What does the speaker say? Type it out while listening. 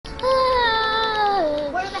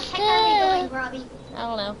lobby? I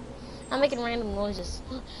don't know. I'm making random noises.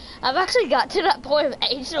 I've actually got to that point of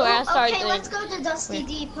age where I started Okay, let's go to Dusty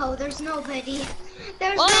Depot. There's nobody.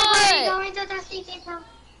 There's What? nobody going to Dusty Depot.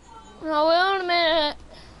 Oh, wait a minute.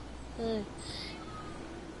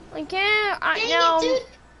 I can't. Dang it, dude.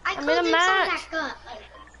 I I'm could in a fix match. that gun.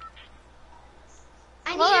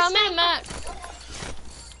 I need I'm in a match.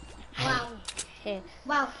 Wow. Okay.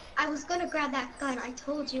 Wow, I was gonna grab that gun. I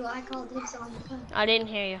told you I called dibs on the gun. I didn't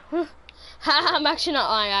hear you. I'm actually not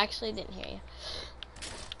lying. I actually didn't hear you.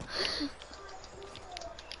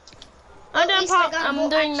 I'm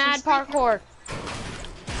doing mad parkour.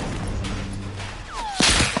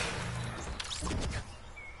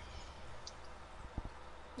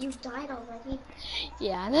 You died already.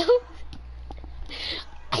 Yeah, I know.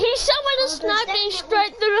 Someone just sniped me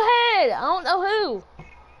straight through the head. I don't know who.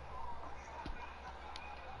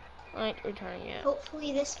 Alright, returning it.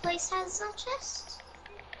 Hopefully this place has a chest.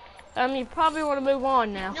 You probably want to move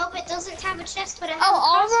on now. Nope, it doesn't have a chest, but it has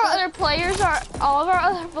all of our other players are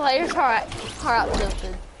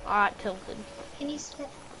out tilted. Can you spit?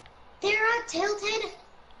 They're out tilted?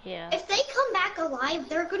 Yeah. If they come back alive,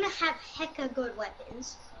 they're gonna have hecka good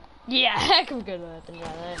weapons. Yeah, heck of good weapons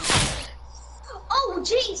out there. Oh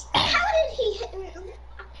jeez, how did he hit me?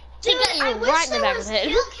 Dude, I wish there was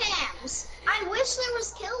kill cams. I wish there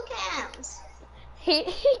was kill cams. He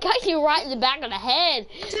got you right in the back of the head.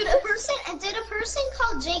 Dude, did a person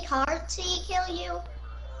called Jake Harty kill you?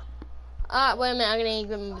 Wait a minute, I'm gonna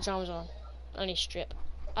get my pajamas on. I need to strip.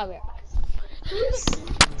 I'll be right back.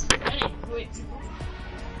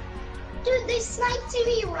 Dude, they sniped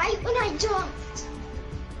me right when I jumped.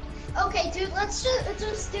 Okay, dude, let's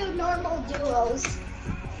just do normal duos.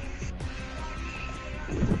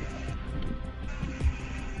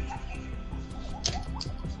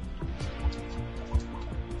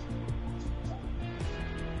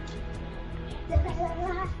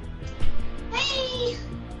 Hey!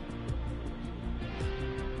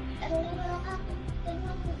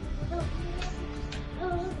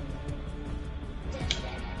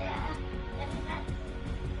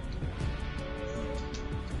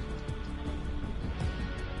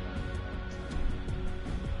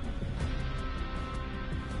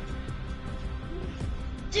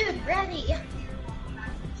 Dude, ready.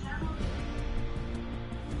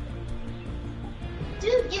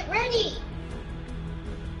 Dude, get ready.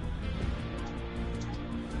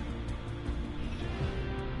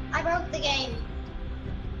 I broke the game.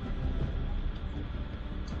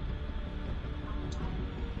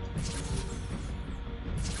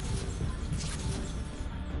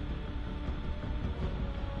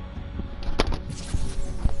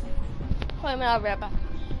 Wait a minute, I'll be right back.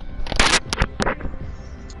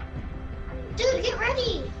 Dude, get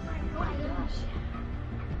ready.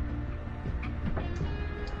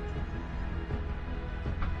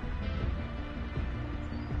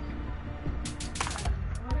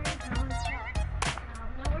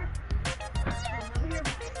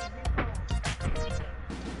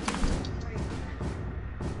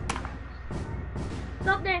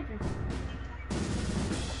 Stop dancing.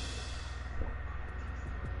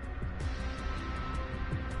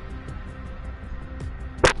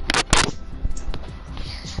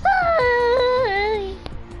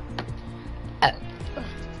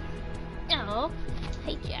 Oh,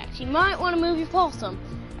 hey Jax, you might want to move your paw some.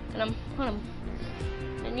 And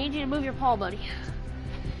I need you to move your paw, buddy.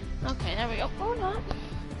 Okay, there we go. Hold on.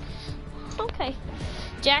 Okay.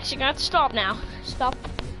 Jax, you got to stop now. Stop.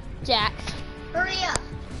 Jax. Hurry up.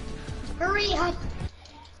 Hurry up.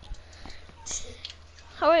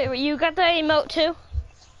 Oh wait, you got the emote too?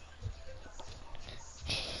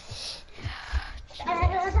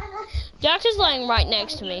 Jax is laying right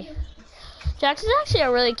next to me. Jax is actually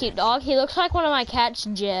a really cute dog. He looks like one of my cat's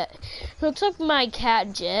Jet. He looks like my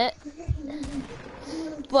cat Jet,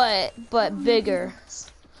 but bigger.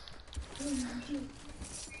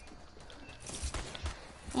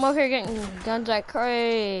 I'm over here getting guns like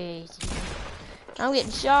crazy. I'm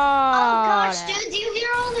getting shot. Oh gosh, dude, do you hear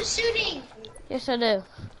all the shooting? Yes, I do.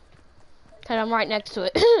 Cause I'm right next to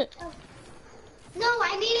it. No,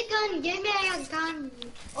 I need a gun. Give me a gun.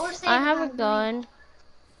 Or say I have a gun.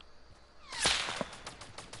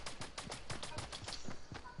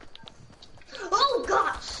 Oh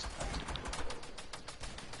gosh.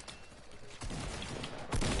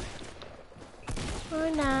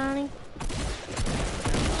 Oh, Nanny.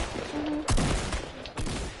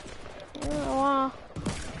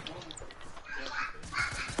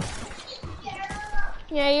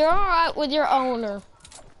 Yeah, you're alright with your owner.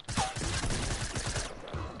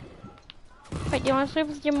 Wait, do you want to sleep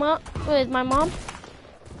with your mom? With my mom?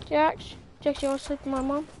 Jax? Jax, you want to sleep with my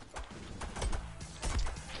mom?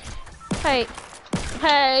 Hey,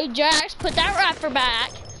 hey, Jax, put that wrapper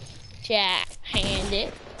back. Jack, hand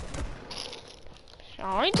it.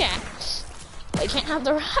 Sorry, Jax. We can't have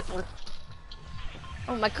the wrapper.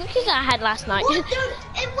 Oh, my cookies I had last night. What, dude?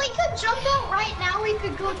 If we could jump out right now, we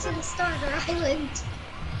could go to the starter island.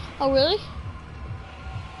 Oh, really?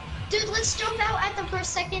 Dude, let's jump out at the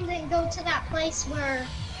first second and go to that place where...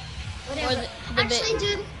 Whatever. Actually,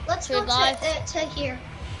 dude, let's go to here.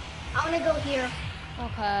 I want to go here.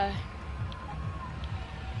 Okay.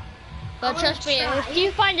 But trust me, if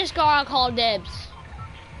you find a scar, I'll call dibs.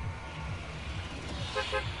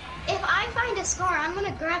 If I find a scar, I'm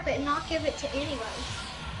gonna grab it and not give it to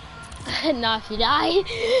anyone. Not if you die.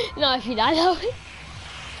 Not if you die, though.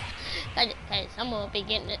 Someone will be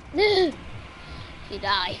getting it. If you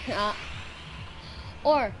die.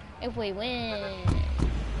 Or if we win.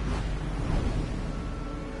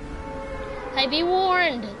 Hey, be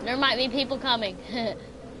warned. There might be people coming.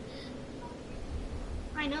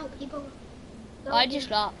 I know, people. Why'd you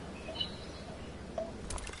stop?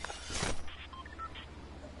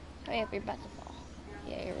 Hurry up, you're about to fall.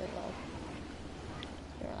 Yeah, you're really low.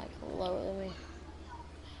 You're like lower than me.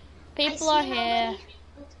 People are here.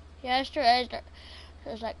 Yes, there is.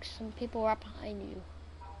 There's like some people right behind you.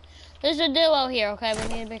 There's a duo here, okay?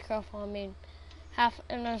 We need to be careful. I mean,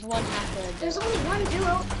 and there's one half of the duo. There's only one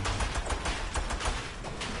duo.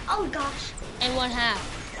 Oh gosh. And one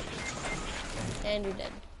half. And you're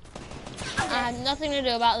dead. Okay. I had nothing to do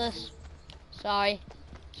about this. Sorry.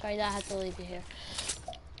 Sorry that I had to leave you here.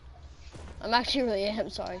 I'm actually really am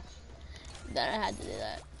sorry that I had to do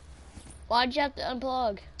that. Why'd you have to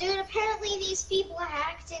unplug? Dude, apparently these people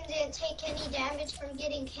hacked and didn't take any damage from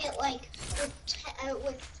getting hit like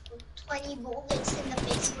with 20 bullets in the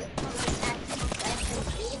face with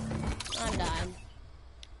SMG. I'm dying.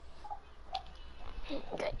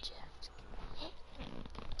 Good job.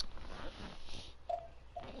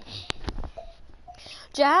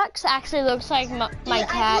 Jax actually looks like my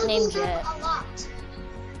cat named Jet.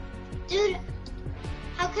 Dude,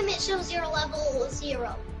 how come it shows your level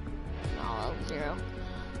 0? No, level 0.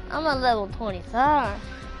 I'm on level 25.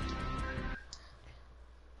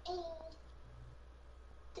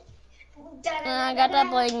 I got that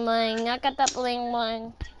bling bling. I got that bling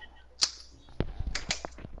bling.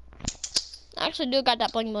 I actually do got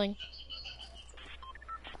that bling bling.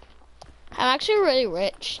 I'm actually really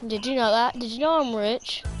rich. Did you know that? Did you know I'm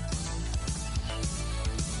rich?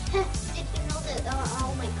 Did you know that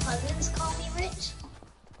all my cousins call me rich?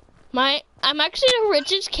 I'm actually the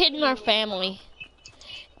richest kid in our family.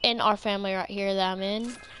 In our family right here that I'm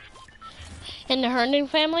in. In the Herndon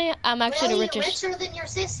family, I'm actually the richest. Richer than your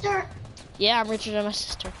sister? Yeah, I'm richer than my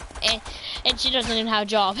sister. And she doesn't even have a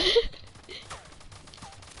job.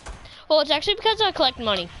 Well, it's actually because I collect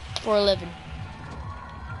money for a living.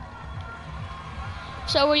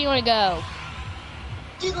 So where do you want to go?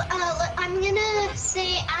 Dude, I'm gonna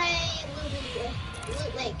say I looted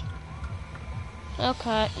Loot Lake.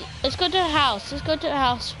 Okay, let's go to the house. Let's go to the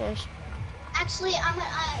house first. Actually, do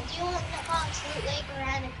you want to go to Loot Lake or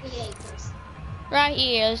Anarchy Acres? Right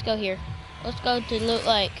here, let's go here. Let's go to Loot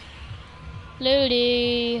Lake.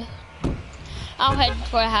 Looty. I'll head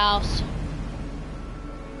for a house.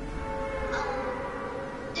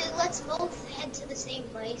 Dude, let's both head to the same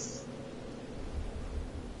place.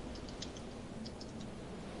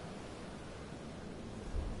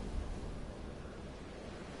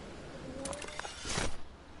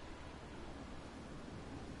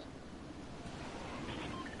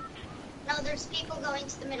 No, there's people going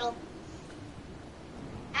to the middle.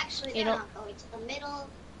 Actually, they're not going to the middle.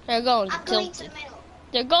 They're going to I'm going to the middle.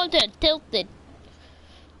 They're going to Tilted.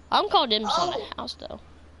 I'm calling dibs on the house though.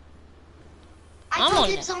 I called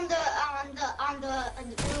dibs on the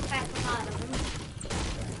roof at the bottom.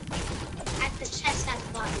 At the chest at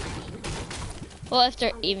the bottom, I mean. Well, if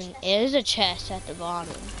there even is a chest at the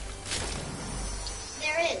bottom.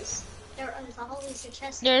 There is. There is always a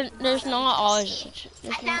chest. There's not always a chest.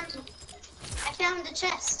 I found the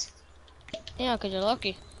chest. Yeah, because you're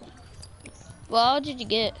lucky. Well, what did you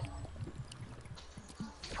get?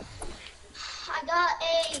 I got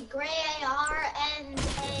a gray AR and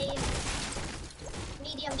a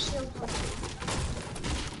medium shield potion.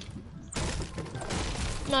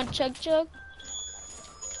 Not Chug Chug?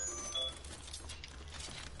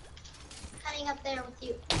 Cutting up there with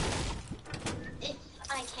you. If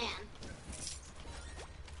I can.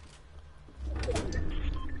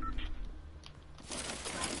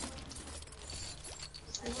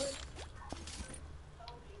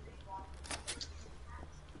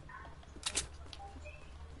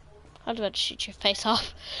 I was about to shoot your face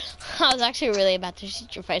off. I was actually really about to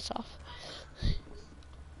shoot your face off.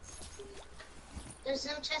 There's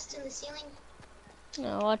no chest in the ceiling?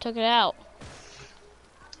 No, I took it out.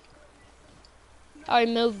 I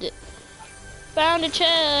removed it. Found a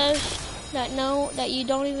chest that you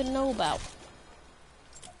don't even know about.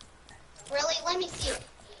 Really? Let me see it.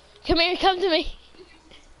 Come here, come to me.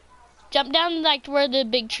 Jump down like where the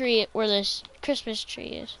big tree, where this Christmas tree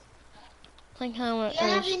is. Like how it is. Do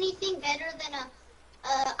you have anything better than a?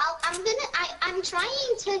 I'm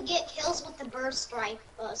trying to get kills with the burst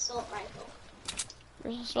rifle, assault rifle.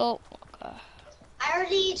 Assault. Okay. I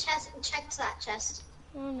already checked that chest.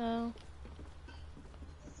 Oh no.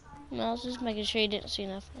 No, I was just making sure you didn't see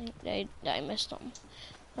nothing. That I missed something.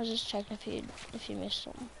 I was just checking if you missed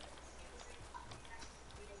something.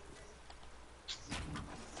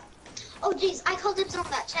 Oh jeez, I called dibs on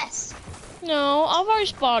that chest. No, I've already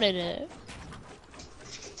spotted it.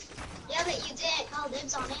 Yeah, but you didn't call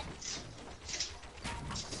dibs on it.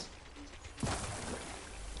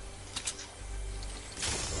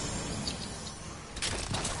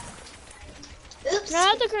 Oops.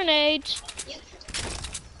 Not the grenades.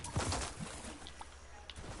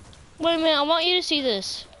 Wait a minute, I want you to see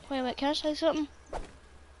this. Wait a minute, can I say something?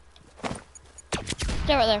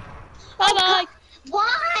 There, right there. Bye-bye.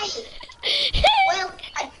 Why? Well,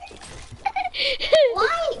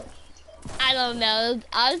 why? I don't know.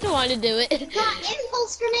 I just wanted to do it. You got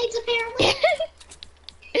impulse grenades apparently.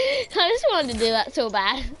 I just wanted to do that so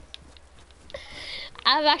bad.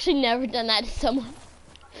 I've actually never done that to someone.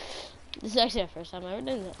 This is actually the first time I've ever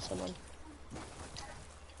done that to someone.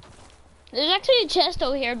 There's actually a chest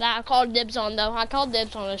over here that I called dibs on though. I called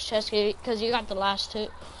dibs on this chest because you got the last two.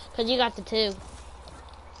 Because you got the two.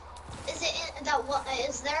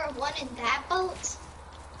 Is there one in that boat?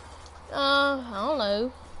 I don't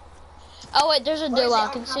know. Oh wait, there's a duo. I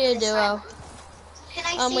can see a duo. Can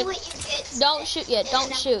I see what you get? Don't shoot yet.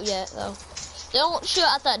 Don't shoot yet though. Don't shoot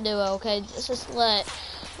at that duo, okay? Just let.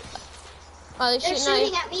 They're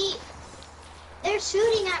shooting at me. They're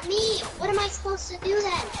shooting at me. What am I supposed to do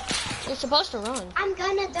then? You're supposed to run. I'm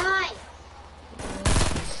gonna die.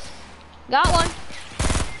 Got one.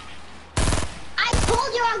 I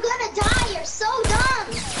told you I'm gonna die. You're so dumb.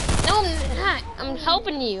 No, I'm not. I'm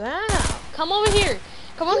helping you. Ah, come over here.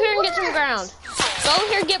 Come over here and get some ground. Go over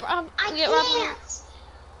here, get I can't.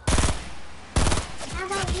 How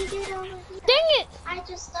about you get over here? Dang it! I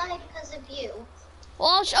just died because of you. Well,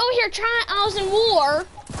 I was over here trying. I was in war.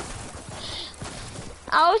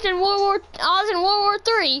 I was in World War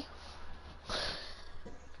III.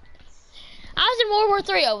 I was in World War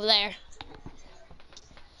III over there.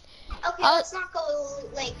 Okay, let's not go.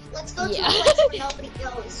 Let's go to a place where nobody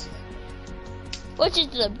goes. Which is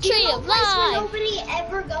the Tree of Life. Where nobody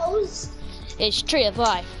ever goes. It's Tree of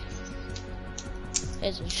Life.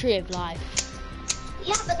 It's a Tree of Life.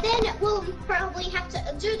 Yeah, but then we'll probably have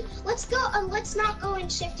to, dude. Let's go. Let's not go in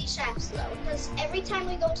Shifty Shacks though, because every time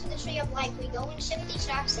we go to the Tree of Life, we go in Shifty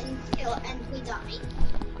Shacks and we die.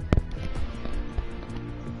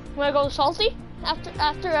 Wanna go salty after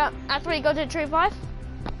we go to the Tree of Life?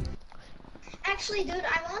 Actually, dude,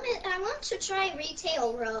 I want to try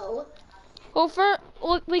Retail Row.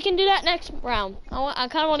 Well, we can do that next round. I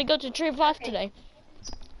kind of want to go to Tree of Life today.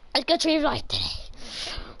 Let's go Tree of Life today.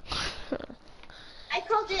 I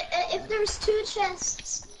called it, if there's two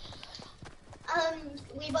chests,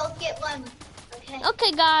 we both get one, okay?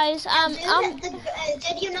 Okay, guys,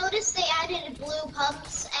 did you notice they added blue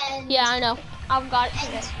pumps and... Yeah, I know. I've got it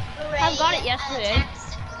today. I've got it yesterday.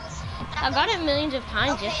 I've got it millions of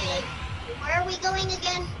times yesterday. Where are we going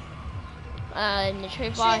again? In the Tree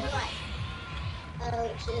of Life.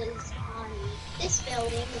 Which is on this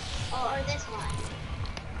building, or this one.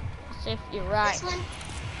 As if you're right. This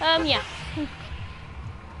one? Yeah.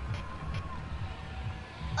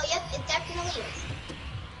 Oh, yep, it definitely is.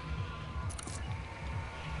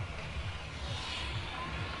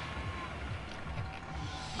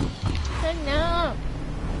 No.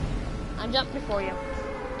 I jumped before you.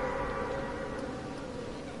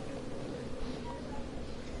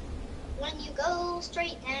 When you go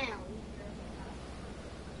straight down.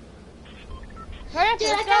 Hurry up, dude,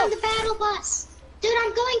 I found the battle bus. Dude,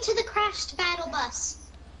 I'm going to the crashed battle bus.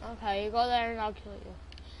 Okay, you go there and I'll kill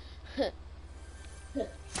you.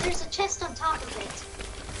 There's a chest on top of it.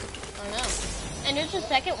 I know. And there's a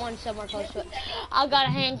second one somewhere close to it. I got a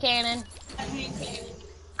hand cannon.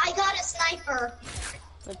 I got a sniper.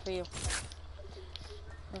 Good for you.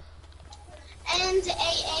 And a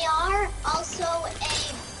AR, also a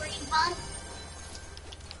green pump.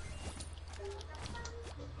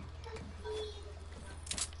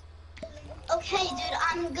 Okay, dude,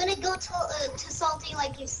 I'm gonna go to Salty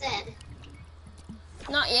like you said.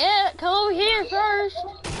 Not yet. Come over here first.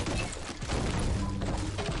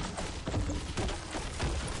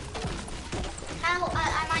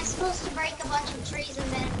 how am I supposed to break a bunch of trees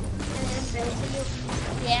and then build to you?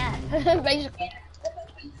 Yeah, basically.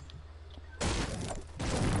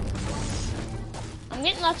 I'm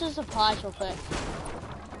getting lots of supplies real quick.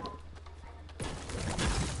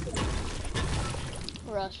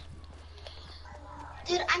 Rush.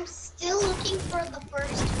 Dude, I'm still looking for the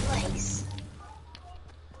first place.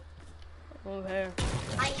 Okay.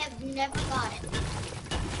 I have never got it.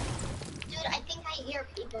 Dude, I think I hear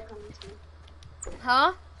people coming to me.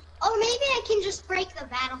 Huh? Oh, maybe I can just break the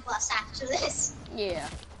battle bus after this. Yeah.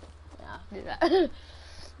 Yeah, do that.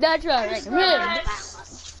 That's what I recommend.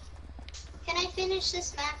 Can I finish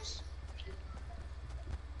this match?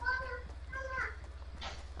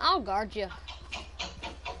 I'll guard you.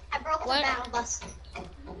 I broke the battle bus.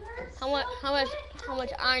 How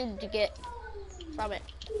much iron did you get from it?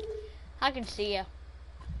 I can see you.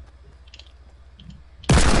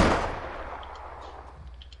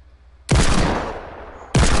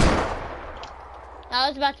 I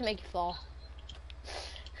was about to make you fall.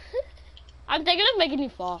 I'm thinking of making you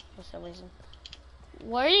fall for some reason.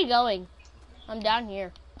 Where are you going? I'm down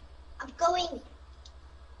here. I'm going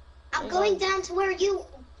down to where to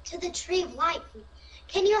the tree of life.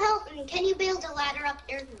 Can you help me? Can you build a ladder up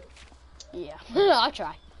there? Yeah, I'll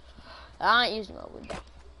try. I ain't using my wood down.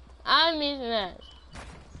 I'm using this.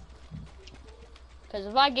 Because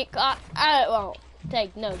if I get caught, I won't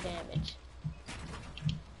take no damage.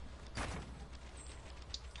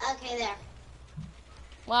 Okay, there.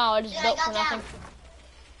 Wow, I just built for nothing. Down.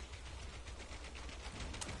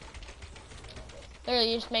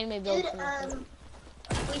 Literally, you just made me build for nothing.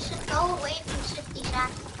 We should go away from Shifty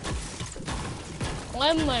Shack.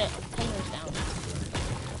 Wait a minute, take this down.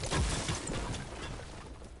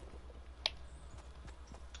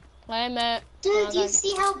 Wait a minute. Dude, do you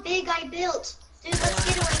see how big I built? Dude, let's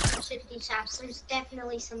get away from Shifty Shacks. There's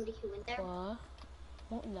definitely somebody who went there. What?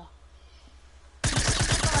 What in the?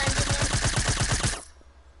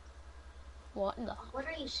 What in the? What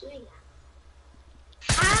are you shooting at?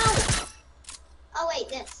 How? Oh wait,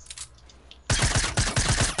 this.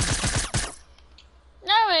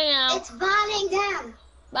 There we go. It's bombing down.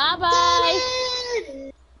 Bye bye.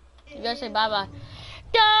 You gotta say bye bye.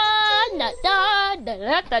 Da da da da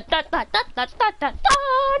da da da da da da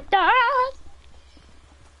da.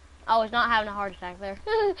 I was not having a heart attack there.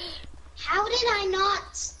 How did I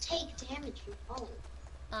not take damage from falling?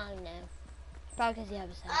 I don't know. Probably because you have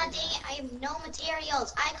a second. Dang it, I have no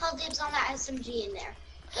materials. I call dibs on that SMG in there.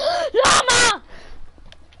 Llama!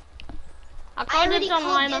 I called already dibs on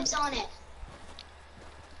called llama. dibs on it.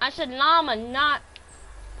 I said llama, not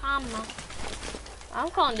llama. I'm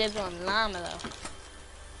calling dibs on llama though.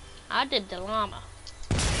 I did the llama.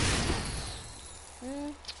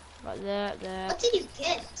 But that. What did you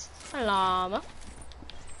get? A llama.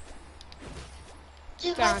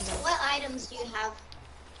 Dude, what items do you have?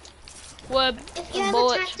 Wood. If you have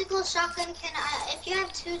bullets. a tactical shotgun, if you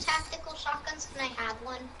have 2 tactical shotguns, can I have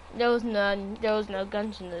one? There was none. There was no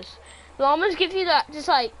guns in this. Llamas give you that, just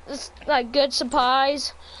like good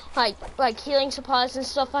supplies, like healing supplies and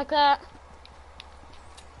stuff like that.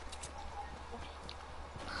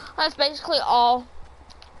 That's basically all.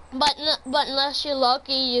 But unless you're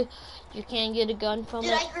lucky, you can get a gun from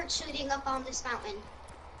Dude, it. I heard shooting up on this mountain.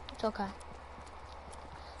 It's okay.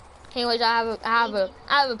 Anyways, I have a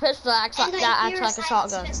pistol that acts like a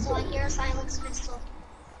shotgun. Pistol. I hear a silenced pistol.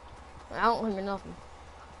 I don't hear nothing.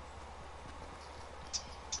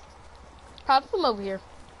 Probably from over here.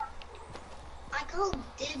 I call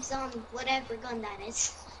dibs on whatever gun that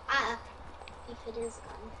is. If it is a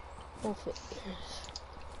gun. If it is.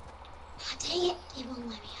 Oh, dang it, they won't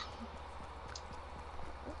let me out.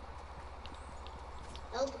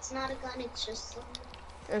 Nope, it's not a gun, it's just some...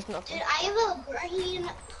 There's nothing. Dude, I have a green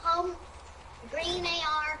green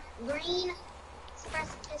AR, green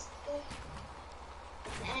suppressor pistol.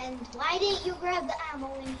 And why didn't you grab the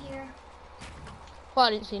ammo in here? Well,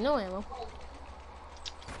 I didn't see no ammo.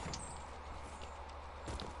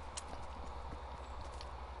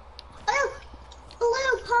 Oh,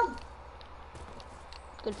 blue pump.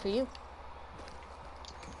 Good for you.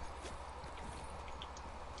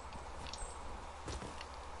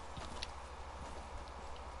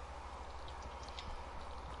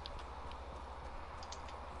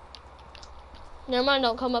 Never mind,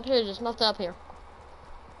 don't come up here, there's nothing up here.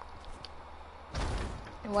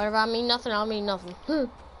 And whatever I mean nothing, I'll mean nothing. It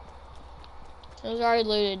was already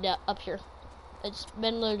looted up here. It's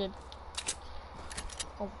been looted.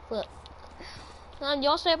 Oh, flip.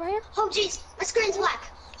 Y'all stay up here? Oh, jeez, my screen's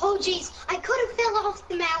black. Oh, jeez, I could have fell off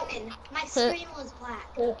the mountain. My screen was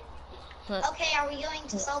black. Okay, are we going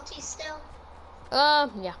to Salty still?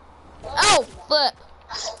 Yeah. Oh, flip.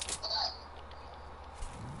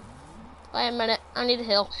 Wait a minute. I need a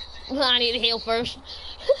heal. I need a heal first.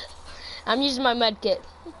 I'm using my med kit.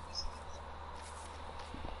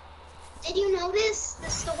 Did you notice the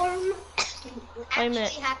storm actually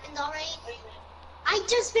happened already? I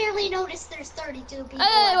just barely noticed there's 32 people.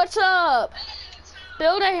 Hey, what's up?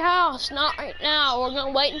 Build a house, not right now. We're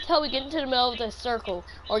gonna wait until we get into the middle of the circle,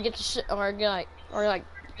 or get to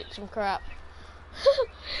get some crap.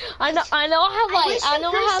 I know. I have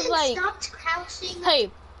like. Stopped crouching. Hey!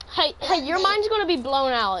 Your mind's gonna be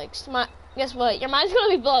blown, Alex. Guess what? Your mind's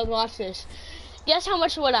gonna be blown. Watch this. Guess how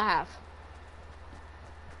much wood I have?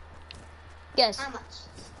 Guess. How much?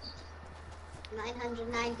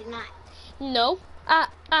 999. No, I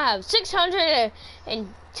have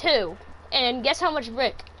 602. And guess how much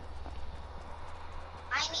brick?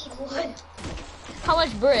 I need wood. How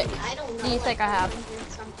much brick? I don't know. Do you think I have?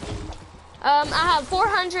 I have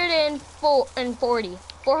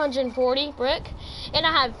 440 brick, and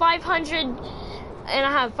I have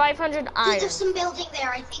 500 iron. There's some building there.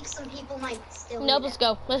 I think some people might still. No, let's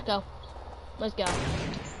go. Let's go.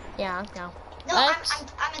 Yeah, let's go. No, I'm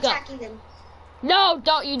attacking them. No,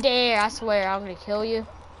 don't you dare! I swear, I'm gonna kill you.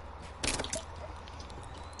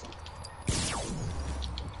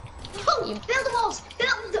 Oh, build walls!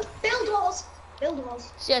 Build walls! Build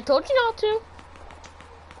walls! See, I told you not to.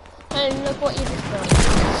 And look what you just done.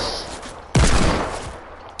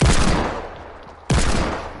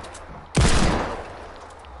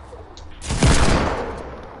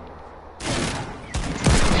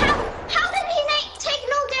 How did he take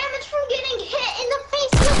no damage from getting hit in the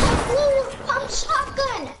face with a blue pump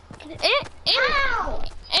shotgun?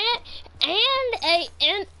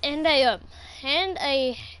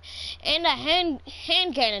 And a hand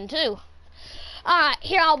cannon too. Alright,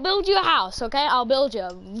 here, I'll build you a house, okay? I'll build you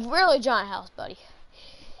a really giant house, buddy.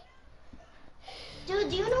 Dude,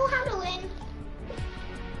 do you know how to win?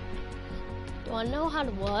 Do I know how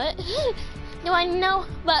to what? Do I know?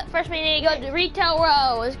 But first we need to go to Retail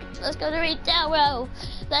Row. Let's go to Retail Row.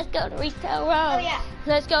 Let's go to Retail Row. Oh, yeah.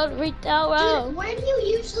 Let's go to Retail Row. Dude, where do you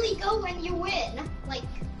usually go when you win? Like,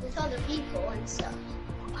 with other people and stuff.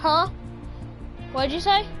 Huh? What'd you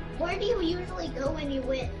say? Where do you usually go when you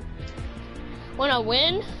win? When I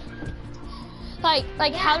win? Like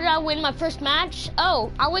yeah. How did I win my first match?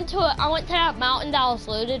 Oh, I went to that mountain that I was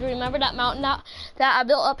looted. Remember that mountain that I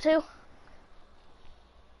built up to?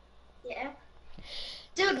 Yeah.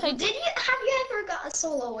 Dude, have you ever got a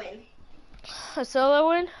solo win? A solo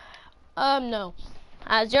win? No.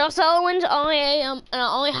 I have 0 solo wins, and I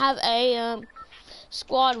only have a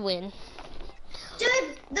squad win.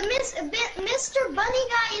 Dude, the Mr. Bunny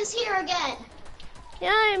guy is here again.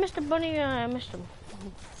 Yeah, Mr. Bunny guy, I missed him.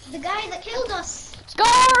 The guy that killed us.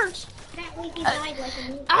 Scars! Can't believe he died like a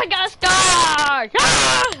movie. I got scars! Ah! We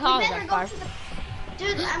better go to the...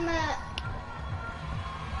 Dude,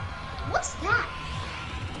 what's that?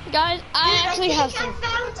 Guys, I think I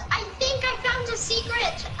found a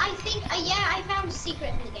secret. I found a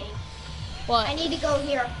secret in the game. What? I need to go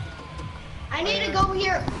here.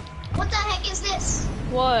 What the heck is this?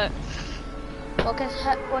 What? What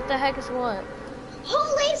the heck is what?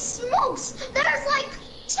 Holy smokes! There's like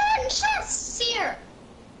 10 chests here.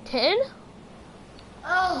 10?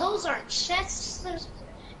 Oh, those aren't chests.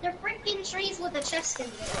 They're freaking trees with a chest in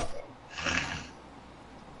the middle of it.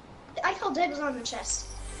 I call dibs on the chest.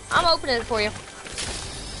 I'm opening it for you.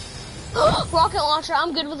 Rocket launcher.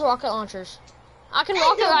 I'm good with rocket launchers. I can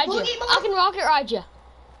rocket ride you. I can rocket ride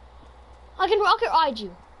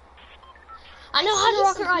you. I know how to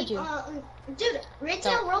rocket ride you. Dude,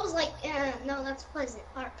 Retail Row's like, no, that's Pleasant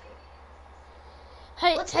Park.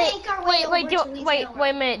 Hey, Let's make our way wait a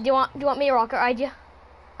minute. Do you want me to rocket ride you?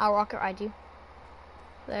 I'll rocket ride you.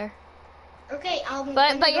 There. Okay,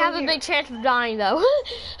 But you have a big chance of dying though.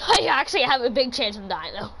 You actually have a big chance of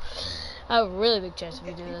dying though. I have a really big chance if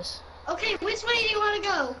you do this. Okay, which way do you want to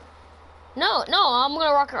go? No, I'm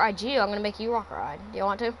gonna rocket ride you. I'm gonna make you rocket ride. Do you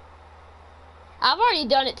want to? I've already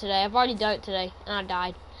done it today, and I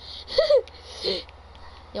died.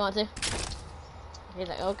 You want to? He's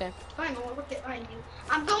like, okay. Fine, I'll rocket ride you.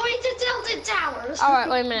 I'm going to Tilted Towers. All right,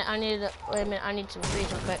 wait a minute. I need some trees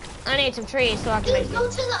real quick. I need some trees so I can make. Dude, go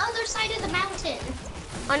to the other side of the mountain.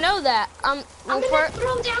 I know that. I'm gonna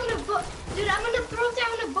throw down a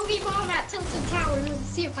boogie bomb at Tilted Towers and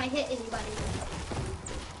see if I hit anybody.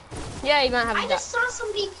 Yeah, you might have. I just saw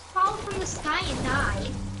somebody fall from the sky and die.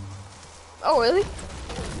 Oh, really?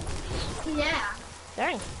 Yeah.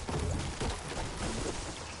 Dang.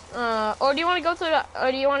 Or do you want to go to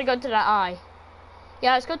that eye?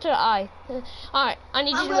 Yeah, let's go to the eye. All right, I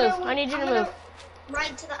need you to move.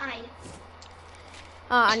 ride to the eye.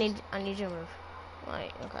 I need you to move.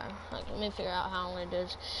 Like, okay. Like, let me figure out how I'm gonna do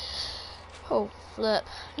this. Oh, flip.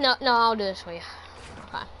 No, I'll do this for you.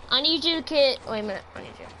 Okay. I need you to get. Wait a minute. I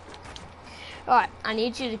need you. All right. I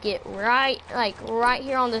need you to get right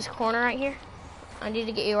here on this corner right here. I need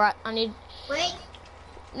to get you right. Wait.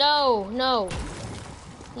 No.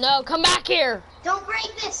 Come back here. Don't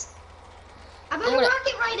break this. I'm gonna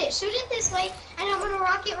rocket ride it. Shoot it this way, and I'm gonna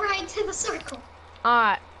rocket ride to the circle. All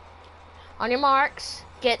right. On your marks,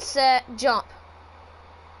 get set, jump.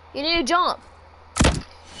 You need to jump.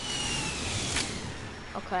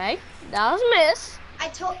 Okay, that was a miss. I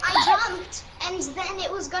jumped, and then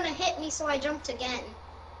it was gonna hit me, so I jumped again.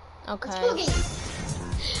 Okay. Let's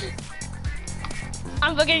boogie.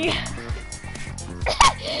 I'm boogieing.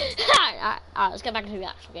 Alright, let's get back to the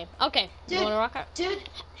actual game. Okay, dude, you want a rocket? Dude,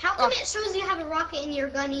 how come it shows you have a rocket in your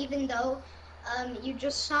gun even though you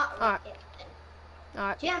just shot a rocket?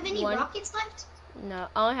 Alright. Do you have any rockets left? No,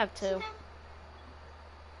 I only have 2.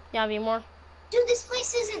 You have any more? Dude, this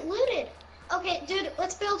place isn't looted. Okay, dude,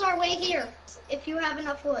 let's build our way here if you have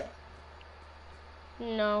enough wood.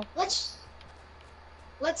 No. Let's.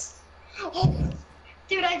 Oh,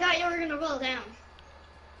 dude, I thought you were gonna roll down.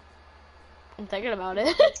 I'm thinking about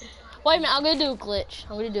it. Wait a minute, I'm gonna do a glitch.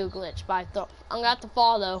 I'm gonna have to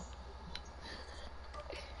fall though.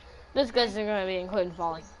 This glitch is gonna be including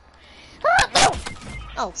falling.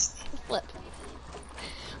 Oh, flip.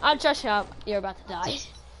 I'll trust you. You're about to die.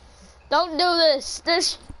 Don't do this.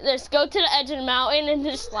 Just go to the edge of the mountain and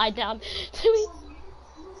just slide down to me.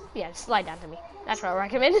 Yeah, slide down to me. That's what I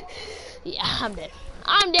recommend. Yeah, I'm dead.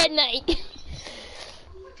 I'm dead, Nate.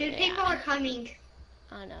 Dude, people are coming.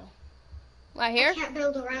 I know. Right here? I can't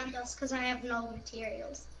build around us because I have no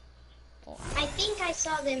materials. I think I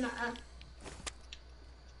saw them.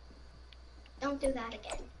 Don't do that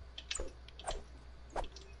again.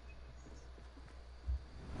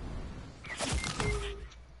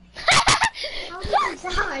 How did I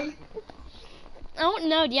die? I don't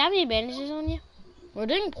know. Do you have any bandages on you? We're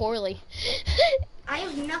doing poorly. I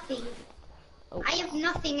have nothing. Oh. I have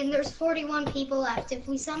nothing, and there's 41 people left. If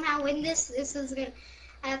we somehow win this,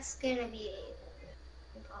 that's gonna be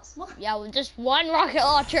impossible. Yeah, with just one rocket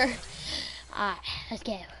launcher. Alright, let's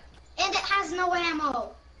go. And it has no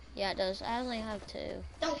ammo. Yeah, it does. I only have 2.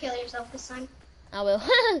 Don't kill yourself this time. I will.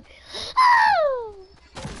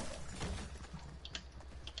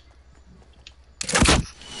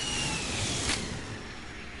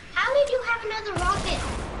 How did you have another rocket?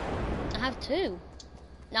 I have 2.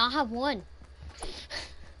 Now I have 1.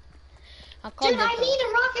 Dude, I need to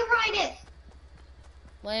rocket ride it.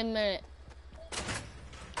 Wait a minute.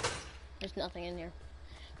 There's nothing in here.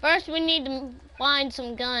 First, we need to find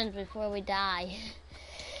some guns before we die.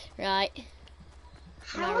 Right?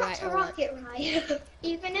 I want to rocket ride.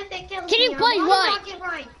 Even if it kills me, Can you play white? Rocket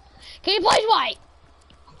ride. Can you play white?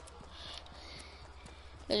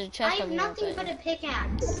 There's a chest. I have nothing but a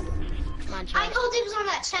pickaxe. I called dibs on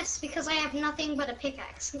that chest because I have nothing but a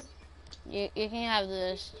pickaxe. You can have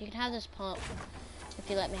this. You can have this pump if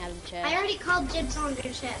you let me have the chest. I already called dibs on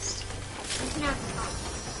your chest. You can have the pump.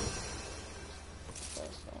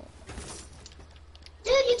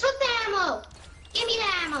 Dude, you took the ammo. Give me the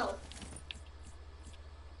ammo.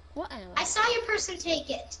 What ammo? I saw your person take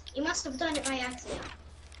it. You must have done it by accident.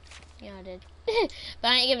 Yeah, I did. But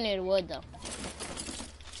I ain't giving you the wood though.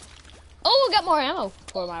 Oh, I got more ammo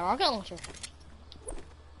for my rocket launcher.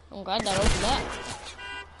 I'm glad that opened up.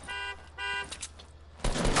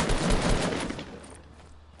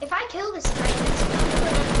 If I kill this guy,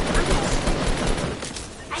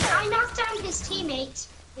 I knocked down his teammate,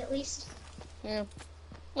 at least. Yeah.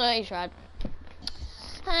 Well, you tried.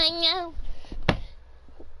 I know.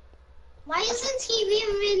 Why isn't he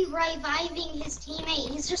even reviving his teammate?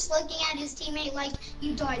 He's just looking at his teammate like,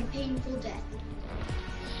 you died a painful death.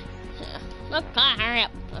 Yeah. Okay, hurry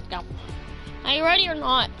up. Let's go. Are you ready or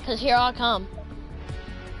not? Because here I come.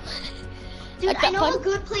 Dude, I know a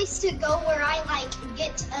good place to go where I, like,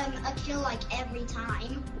 get a kill, like, every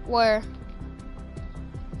time. Where?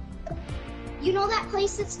 You know that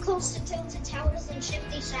place that's close to Tilted Towers and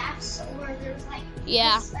Shifty Shafts, where there's, like,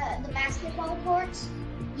 the basketball courts?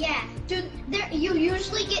 Yeah, dude, you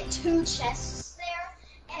usually get 2 chests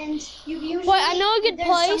there, and you usually... Wait, I know a good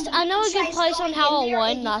place. I know a good place on how I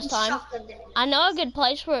won last time. I know a good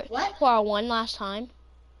place where I won last time.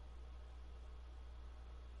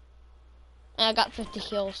 And I got 50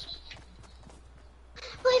 kills.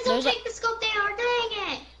 Please don't take the scope down,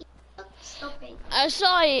 dang it! I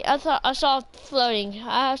saw floating.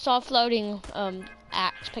 I saw floating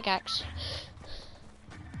pickaxe.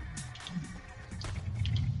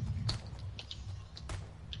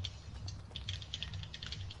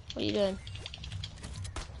 What are you doing?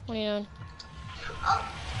 What are you doing? Oh.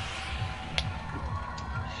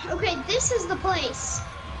 Okay, this is the place.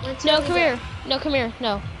 No, come here. No, come here.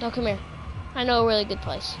 No, come here. I know a really good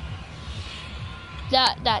place.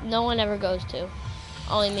 That no one ever goes to.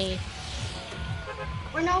 Only me.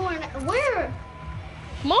 Where no one. Where?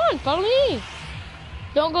 Come on, follow me.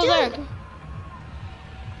 Don't go there.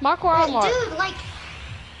 Mark where I mark. Dude, like,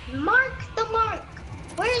 mark the mark.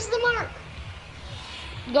 Where's the mark?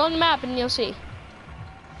 Go on the map and you'll see.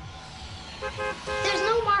 There's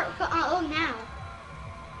no mark. Oh, now.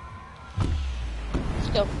 Let's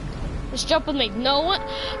go. Just jump with me. No one,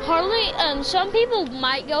 hardly. Some people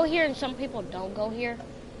might go here and some people don't go here.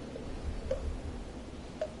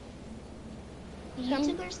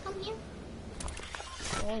 YouTubers come here?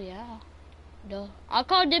 Oh yeah. Duh. I'll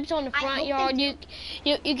call dibs on the front yard. You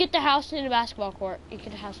get the house in the basketball court. You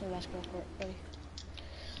get the house in the basketball court, buddy.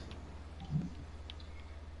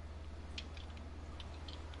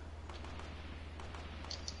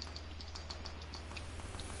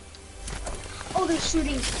 Oh, they're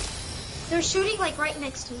shooting. They're shooting like right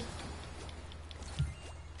next to me.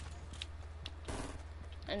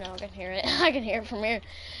 I know, I can hear it. I can hear it from here.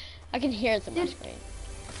 I can hear it from my screen.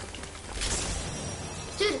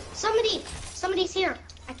 Dude, somebody's here.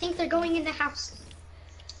 I think they're going in the house.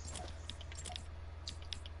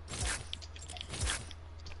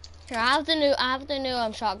 Here, I have the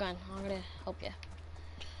new shotgun. I'm gonna help you.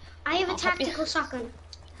 I have a tactical shotgun.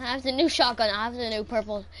 I have the new shotgun. I have the new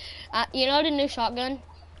purple. You know the new shotgun?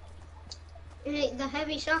 The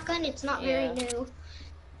heavy shotgun. It's not very new.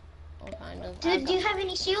 Well, kind of. Dude, do you have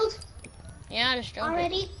any shield? Yeah, I just drank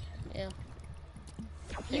already? It. Yeah.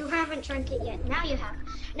 You haven't drank it yet. Now you have.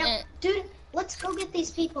 Now, dude, let's go get these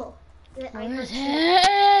people.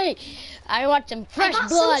 Hey! I want some fresh blood. I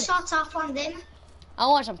got some shots off on them. I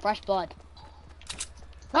want some fresh blood.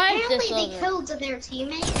 Apparently they killed their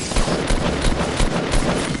teammates.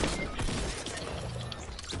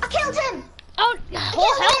 I killed him! Oh,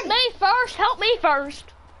 well, help me first. Help me first.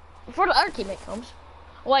 Before the other teammate comes.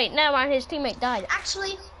 Wait, never mind. His teammate died.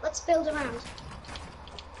 Actually, let's build around.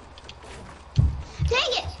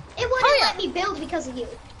 Dang it! It wouldn't let me build because of you.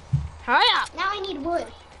 Hurry up. Now I need wood.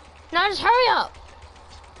 Now just hurry up.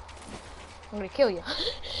 I'm gonna kill you.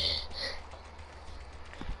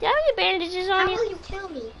 Do you have any bandages on you? How will you kill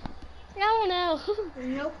me? I don't know.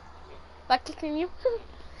 Nope. By kicking you?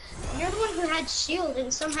 You're the one who had shield,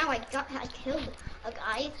 and somehow I killed a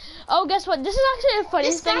guy. Oh, guess what? This is actually the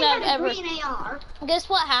funniest thing I've ever. This guy had a green AR. Guess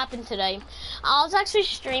what happened today? I was actually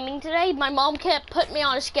streaming today. My mom kept putting me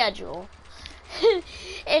on a schedule,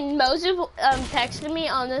 and Moses texted me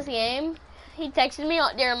on this game. He texted me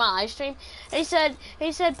during my live stream. And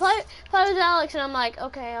he said, play with Alex, and I'm like,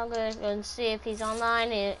 okay, I'll go and see if he's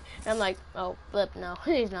online. And I'm like, oh, flip, no,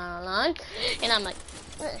 he's not online. And I'm like,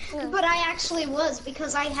 but I actually was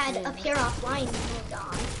because I had appear offline moved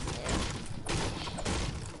on.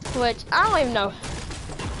 Yeah. Which I don't even know.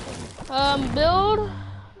 Build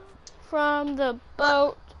from the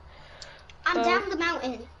boat. I'm down the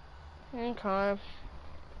mountain. Okay.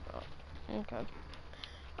 Okay.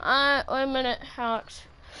 Wait a minute, Alex.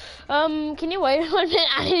 Can you wait 1 minute?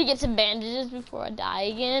 I need to get some bandages before I die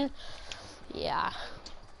again. Yeah.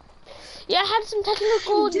 Yeah, I had some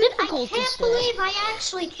technical difficulties. I can't believe I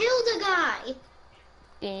actually killed a guy.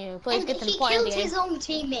 Yeah, please get to the point point of of the game. He killed his own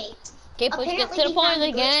teammate. Okay, please get to the point of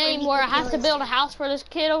the game where I have to build a house for this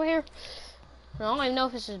kid over here. I don't even know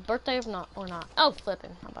if it's his birthday or not. Oh,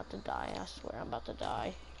 flipping. I'm about to die. I swear I'm about to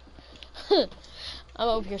die. I'm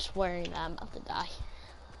over here swearing that I'm about to die.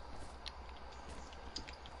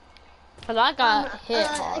 Cause I got hit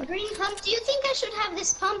hard. A green pump. Do you think I should have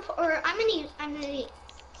this pump, or I'm gonna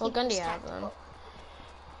what gun do you have then?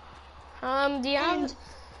 Do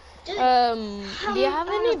you have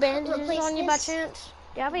any bandages on you by chance?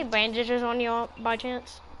 Do you have any bandages on you by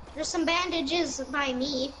chance? There's some bandages by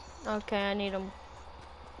me. Okay, I need them.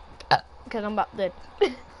 Cause I'm about dead.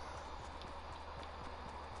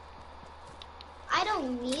 I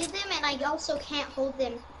don't need them, and I also can't hold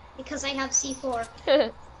them because I have C4.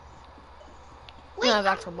 Wait, I have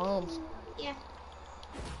actual bombs. Yeah.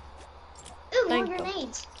 Ooh, more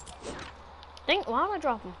grenades. Why am I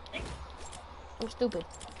dropping? I'm stupid.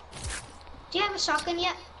 Do you have a shotgun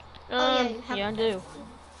yet? Yeah, I do.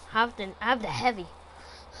 I have the heavy.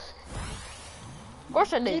 Of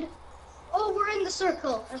course I do. Dude. Oh, we're in the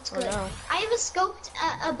circle. That's good. Oh, no. I have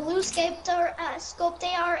a blue scoped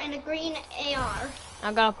AR and a green AR.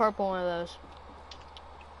 I got a purple one of those.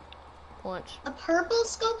 Once. A purple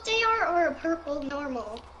scoped AR or a purple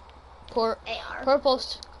normal AR? Purple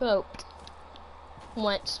scoped.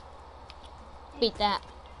 Once. Beat that.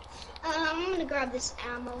 I'm gonna grab this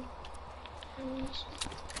ammo.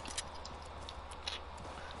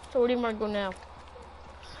 So where do you want to go now?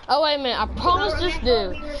 Oh wait a minute, I promised this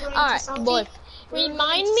dude. Alright, boy.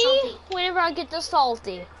 Remind me whenever I get to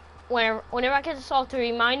Salty. Whenever I get to Salty,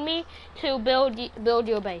 remind me to build you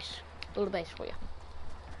a base. Build a base for you.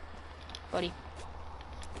 Buddy.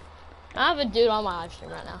 I have a dude on my live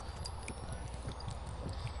stream right now.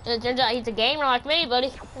 And it turns out he's a gamer like me,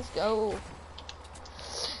 buddy. Let's go.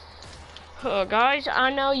 Oh, guys, I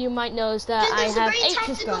know you might notice that I have 8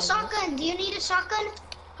 subscribers. Shotgun. Do you need a shotgun?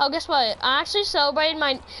 Oh, guess what? I actually celebrated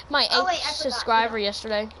my 8th subscriber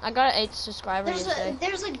yesterday. I got an 8th subscriber yesterday.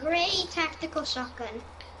 There's a gray tactical shotgun.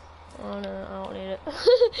 Oh no, I don't need it.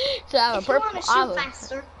 So I have a purple.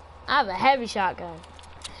 I have a heavy shotgun.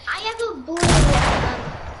 I have a blue.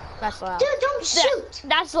 That's loud. Dude, don't shoot.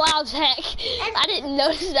 That's loud as heck. I didn't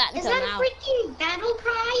notice that until now. Is that a freaking battle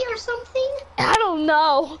cry or something? I don't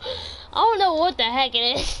know. I don't know what the heck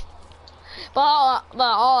it is. But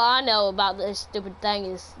all I know about this stupid thing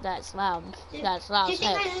is that's loud. That's loud as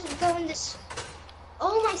heck. Do you think I just go in this?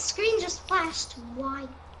 Oh, my screen just flashed. Why?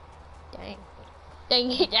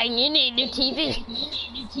 Dang, you need a new TV.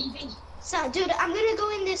 So, dude, I'm gonna go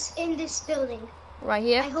in this building. Right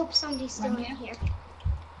here? I hope somebody's still in here.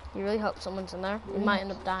 You really hope someone's in there? You might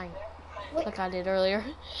end up dying. Wait. Like I did earlier.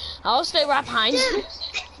 I'll stay right behind you. Dude,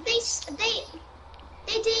 they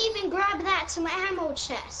didn't even grab that to my ammo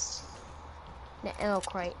chest. The ammo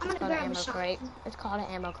crate. It's called an ammo crate. It's called an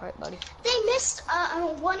ammo crate, buddy. They missed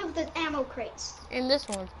one of the ammo crates. In this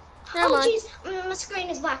one. Oh jeez, my screen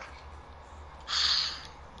is black.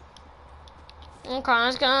 Okay,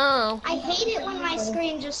 let's go. I hate it when my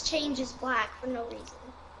screen just changes black for no reason.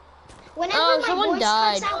 Whenever my voice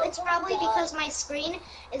cuts out, it's probably because my screen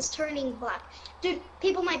is turning black. Dude,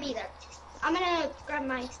 people might be there. I'm gonna grab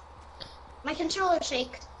my controller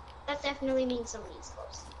shake. That definitely means somebody's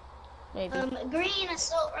close. Maybe. Green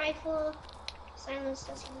assault rifle. Silence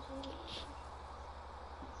doesn't.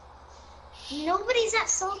 Nobody's at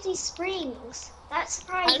Salty Springs. That's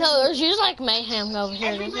surprising. I know, there's usually like mayhem over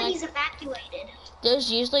here. Everybody's evacuated.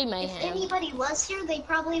 There's usually mayhem. If anybody was here, they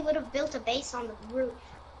probably would have built a base on the roof.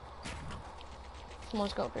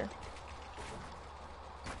 Let's go up here.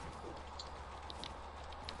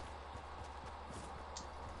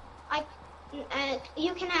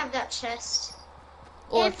 You can have that chest.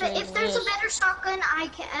 Or if there's a better shotgun,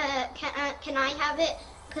 can I have it?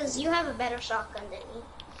 Because you have a better shotgun than me.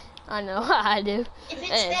 I know, I do. If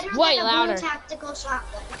it's better than a blue tactical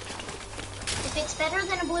shotgun. If it's better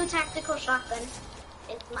than a blue tactical shotgun,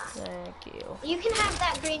 it's mine. Thank you. You can have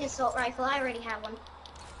that green assault rifle. I already have one.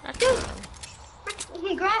 Dude,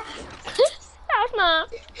 grab it. That's mine.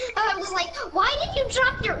 I was like, why did you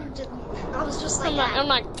drop your... I was just like I'm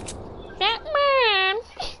like, that man.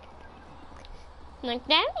 Like,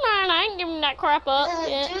 that man, I ain't giving that crap up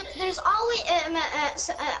yet. Dude, there's always... YouTubers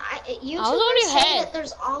say that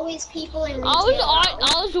there's always people in retail.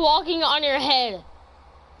 I was walking on your head.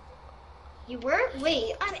 You were?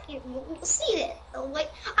 Wait, see it. Wait,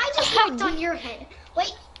 I just walked on your head.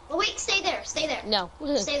 Wait, stay there. No.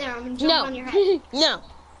 Stay there, I'm gonna jump on your head. No.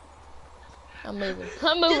 I'm moving. Dude,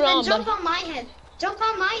 then jump on my head. Jump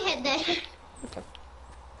on my head then.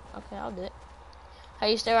 Okay, I'll do it.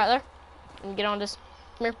 Hey, you stay right there. And get on this.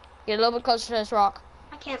 Come here. Get a little bit closer to this rock.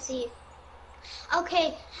 I can't see you.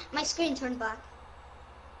 Okay, my screen turned black.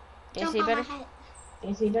 Can you see better? Can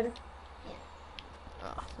you see better? Yeah.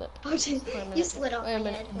 Oh, flip. You slid off my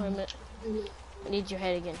head. Wait a minute. I need your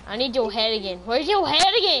head again. Where's your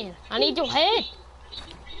head again? I need your head.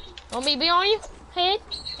 Want me to be on you? Head?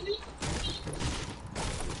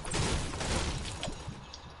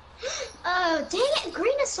 Oh, dang it,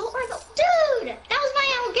 green assault rifle. Dude, that was my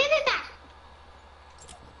ammo. Give it back.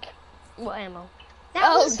 What ammo?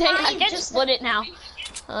 That dang, I can't split it now.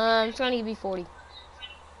 I'm trying to give you 40.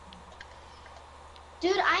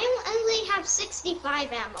 Dude, I only have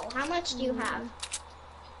 65 ammo. How much do you have?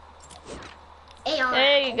 AR.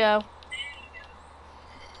 There you go.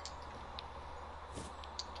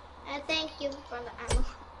 Thank you for the ammo.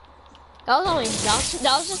 That was just...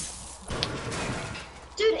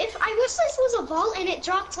 Dude, if I wish this was a vault and it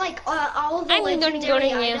dropped like all of the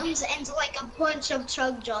legendary items and like a bunch of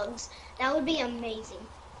chug jugs, that would be amazing.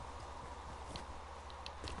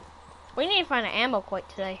 We need to find an ammo crate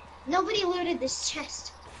today. Nobody looted this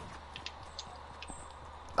chest.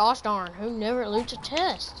 Gosh darn, who never loots a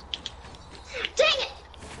chest? Dang it!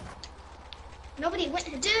 Nobody went.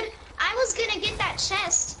 Dude, I was gonna get that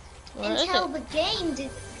chest until the game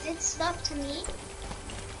did stuff to me.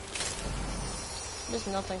 There's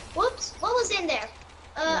nothing. Whoops! What was in there?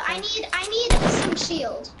 I need some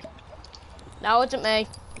shield. That wasn't me.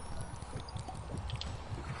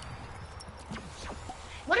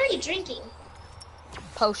 What are you drinking?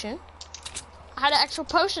 Potion. I had an actual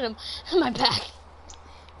potion in my bag.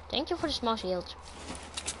 Thank you for the small shields.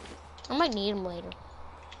 I might need them later.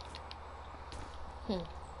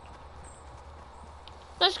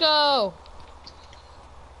 Let's go.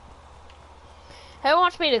 Who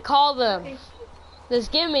wants me to call them? Okay.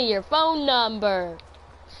 Just give me your phone number.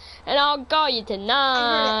 And I'll call you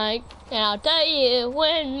tonight. And I'll tell you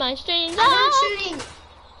when my stream's I up. heard shooting.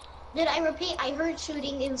 Did I repeat? I heard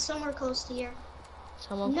shooting in somewhere close to here.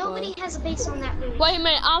 Nobody has a base on that roof. Wait a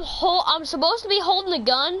minute, I'm supposed to be holding the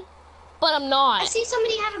gun, but I'm not. I see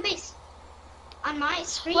somebody have a base. On my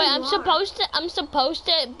screen. Wait, I'm supposed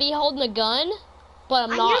to be holding the gun, but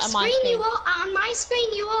I'm not on my screen. On my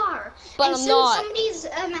screen you are. But and I'm soon not. Somebody's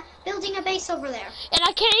building a base over there. And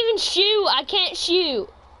I can't even shoot. I can't shoot.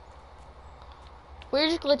 We're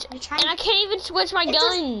just glitching. And I can't even switch my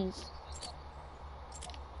guns.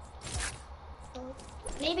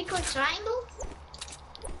 Maybe click triangle?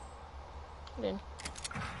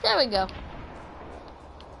 There we go.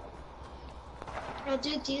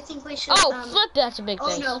 Dude, do you think we should... Oh, flip, that's a big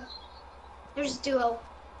thing. Oh, no. There's duo.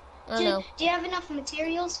 I know. Do you have enough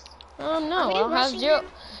materials? No, I don't have zero.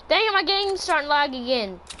 Dang it, my game's starting to lag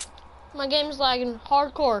again. My game's lagging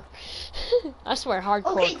hardcore. I swear,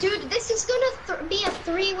 hardcore. Okay, dude, this is gonna be a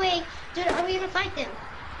three-way... Dude, are we gonna fight them?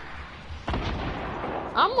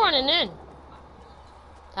 I'm running in.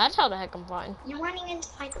 That's how the heck I'm fighting. You're running in to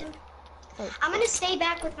fight them? Oh. I'm gonna stay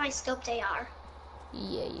back with my scoped AR.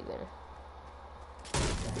 Yeah, you better.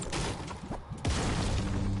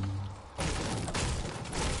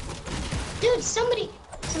 Dude, somebody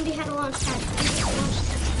had a launch pad.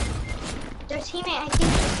 Their teammate, I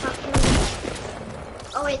think, just got killed.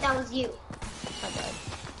 Oh wait, that was you. I died.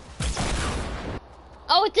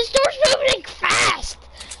 Oh, this door's moving fast!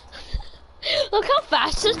 Look how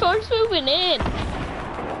fast this door's moving in.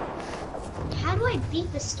 How do I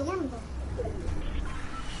beat the storm though?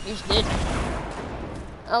 You just did.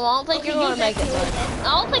 I don't think you're gonna make it tonight. I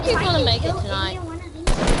don't think you're gonna make it tonight.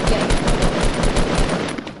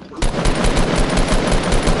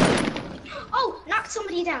 Oh, knocked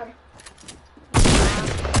somebody down.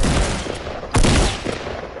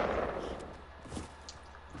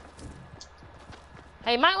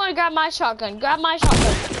 Hey, you might want to grab my shotgun. Grab my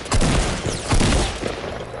shotgun.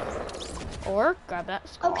 Or grab that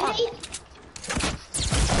scar. Okay.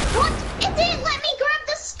 What? It didn't let me grab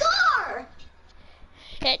the scar.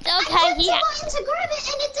 It's okay. I went to grab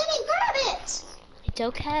it and it didn't grab it. It's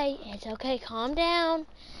okay. It's okay. Calm down.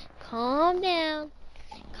 Calm down.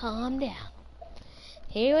 Calm down.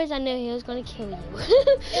 Anyways, I knew he was gonna kill you.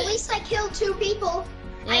 At least I killed 2 people.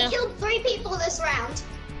 Yeah. I killed 3 people this round.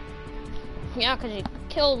 Yeah, cause you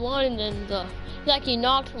killed one and then you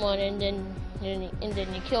knocked one and then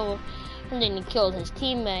you killed his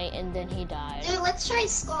teammate and then he died. Dude, let's try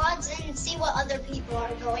squads and see what other people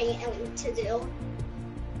are going to do.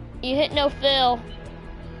 You hit no fill.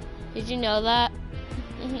 Did you know that?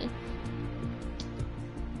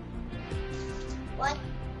 What?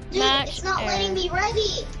 Dude, Match it's not letting me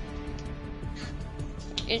ready.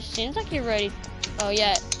 It seems like you're ready. Oh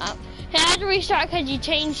yeah. I had to restart because you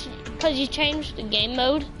changed the game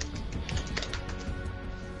mode.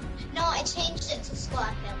 No, I changed it to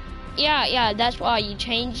squad kill. Yeah, that's why you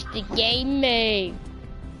changed the game mode.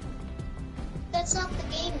 That's not the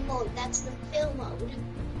game mode, that's the fill mode.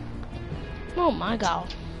 Oh my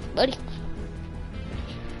god, buddy.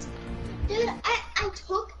 Dude, I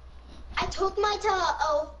took my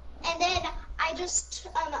toe and then I just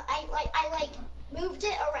I moved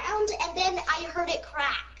it around and then I heard it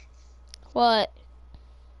crack. What?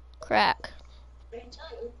 Crack.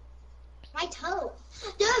 My toe.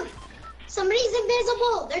 Dude, somebody's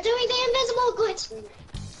invisible. They're doing the invisible glitch.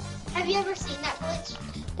 Have you ever seen that glitch?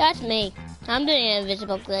 That's me. I'm doing an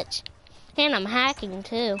invisible glitch. And I'm hacking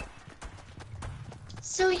too.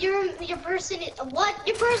 So your person is what?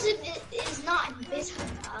 Your person is not invisible,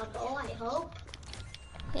 I hope.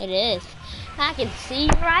 It is. I can see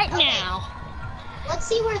right now. Let's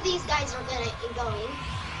see where these guys are going.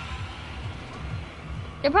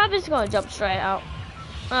 They're probably just gonna jump straight out.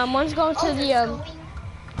 One's going to the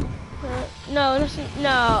no.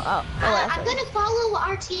 I'm gonna follow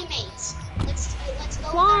our teammates. Let's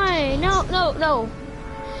go. Why? No. I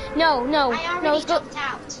already jumped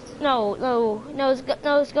out. No.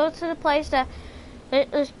 Let's go to the place that.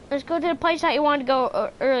 Let's go to the place that you wanted to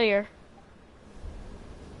go earlier.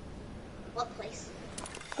 What place?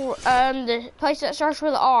 The place that starts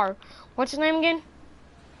with R. What's his name again?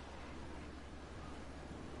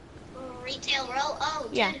 Retail Row. Oh,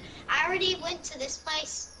 dude, yeah. I already went to this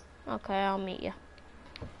place. Okay, I'll meet you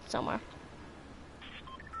somewhere.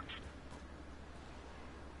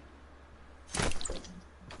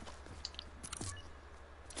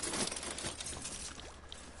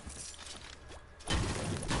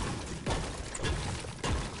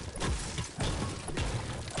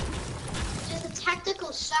 Dude, the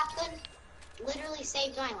tactical shotgun literally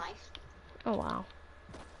saved my life. Oh wow.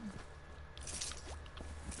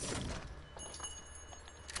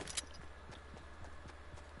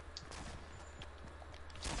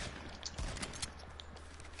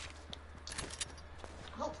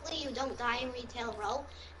 Hopefully you don't die in Retail Row.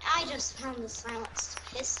 I just found the silenced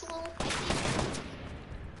pistol.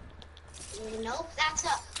 Nope, that's a...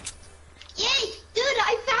 Yay! Dude,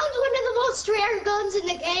 I found one of the most rare guns in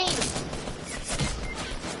the game!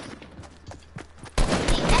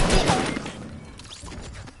 The epic...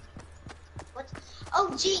 What? Oh,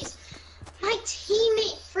 jeez. My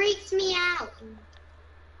teammate freaked me out.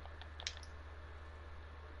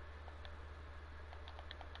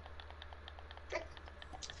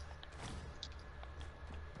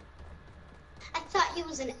 I thought he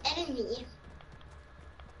was an enemy.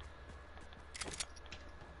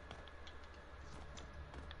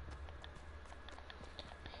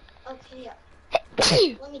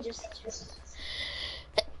 Okay, let me just...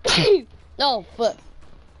 Oh, fuck.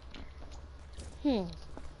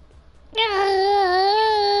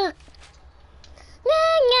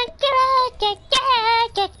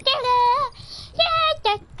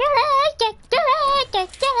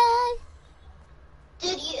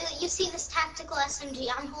 Dude, you see this tactical SMG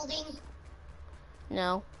I'm holding?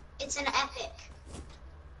 No. It's an epic.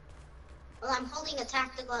 Well, I'm holding a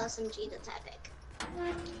tactical SMG that's epic.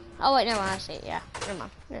 Oh wait, never mind. I see it. Yeah, never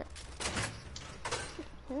mind. Yeah.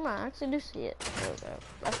 Never mind. I actually do see it. Okay.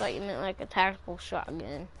 I thought you meant like a tactical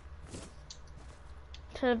shotgun.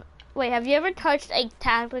 So, wait, have you ever touched a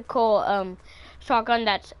tactical shotgun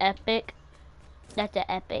that's epic? That's an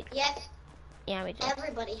epic. Yep. Yeah, me too.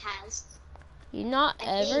 Everybody has. Not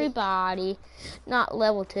everybody. Not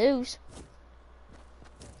level 2s.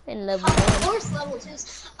 And level Of 1s. course, level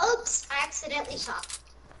 2s. Oops, I accidentally shot.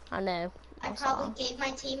 I know. I probably gave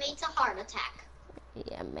my teammates a heart attack.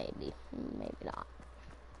 Yeah, maybe. Maybe not.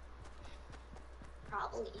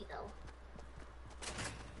 Probably, though.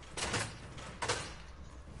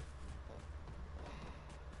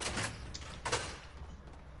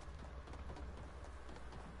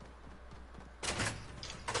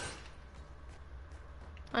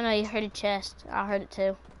 I know you heard a chest. I heard it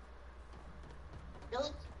too. Really?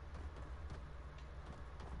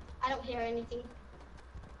 I don't hear anything.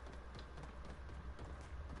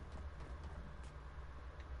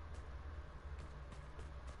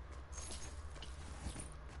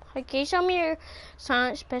 Hey, can you show me your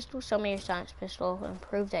science pistol? Show me your science pistol and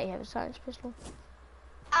prove that you have a science pistol.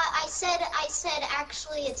 I said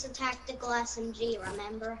actually it's a tactical SMG,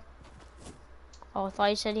 remember? Oh, I thought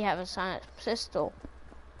you said you have a science pistol.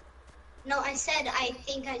 No, I said I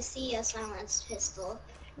think I see a silenced pistol,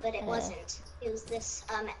 but it wasn't. It was this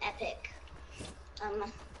epic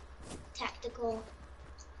tactical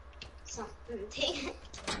something.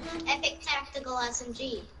 Epic tactical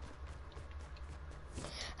SMG.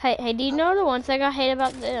 Hey, do you know the one thing I hate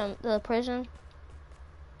about the prison?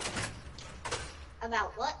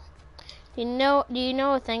 About what? Do you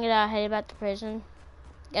know a thing that I hate about the prison?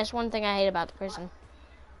 That's one thing I hate about the prison.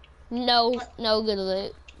 No good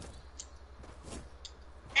loot.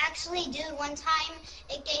 Actually, dude, one time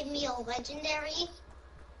it gave me a legendary,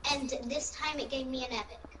 and this time it gave me an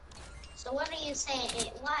epic. So what are you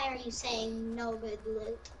saying? Why are you saying no good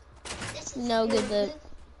loot? This is no good loot.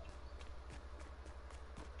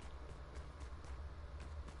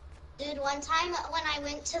 Dude, one time when I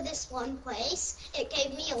went to this one place, it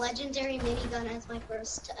gave me a legendary minigun as my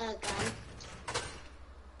first gun.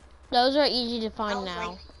 Those are easy to find now.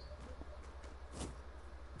 Like,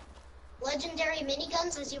 legendary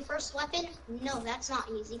miniguns as your first weapon? No, that's not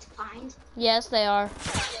easy to find. Yes, they are.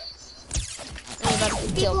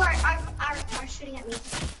 People are shooting at me.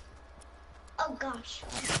 Oh gosh.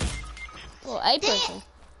 Well, a person.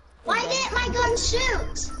 Why didn't my gun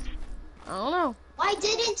shoot? I don't know. Why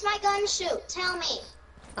didn't my gun shoot? Tell me.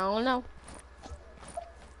 I don't know.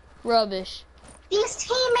 Rubbish. These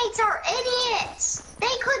teammates are idiots.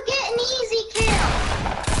 They could get an easy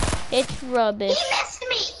kill. It's rubbish. He missed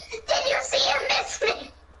me. Did you see him miss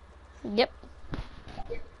me? Yep.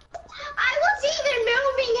 I was even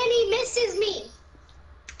moving and he misses me.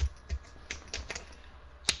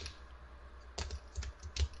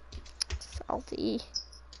 Salty.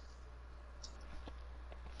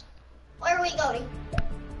 Where are we going?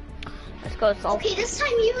 Let's go solve. Okay, this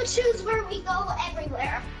time you choose where we go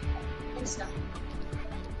everywhere and stuff.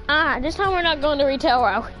 This time we're not going to Retail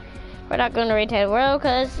Row. We're not going to Retail Row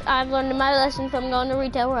because I've learned my lesson from going to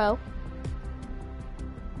Retail Row.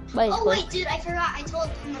 Basically. Oh wait, dude, I forgot. I told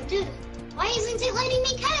him, dude, why isn't it letting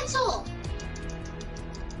me cancel?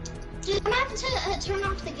 Dude, I'm having to turn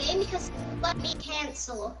off the game because it won't let me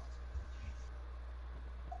cancel.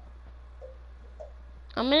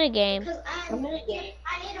 I'm in a game. Because I'm in a game.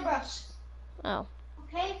 I need a brush. Oh.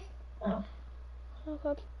 Okay? Oh.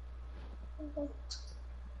 Okay.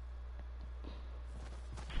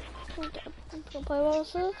 I'm gonna play World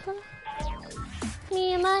Super.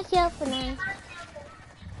 Me and myself and I.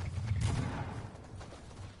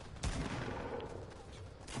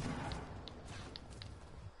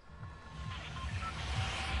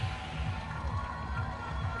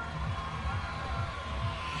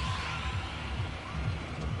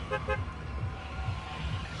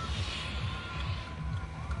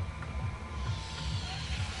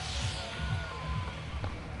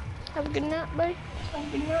 Have a good night, buddy. Have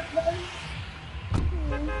a good night, buddy.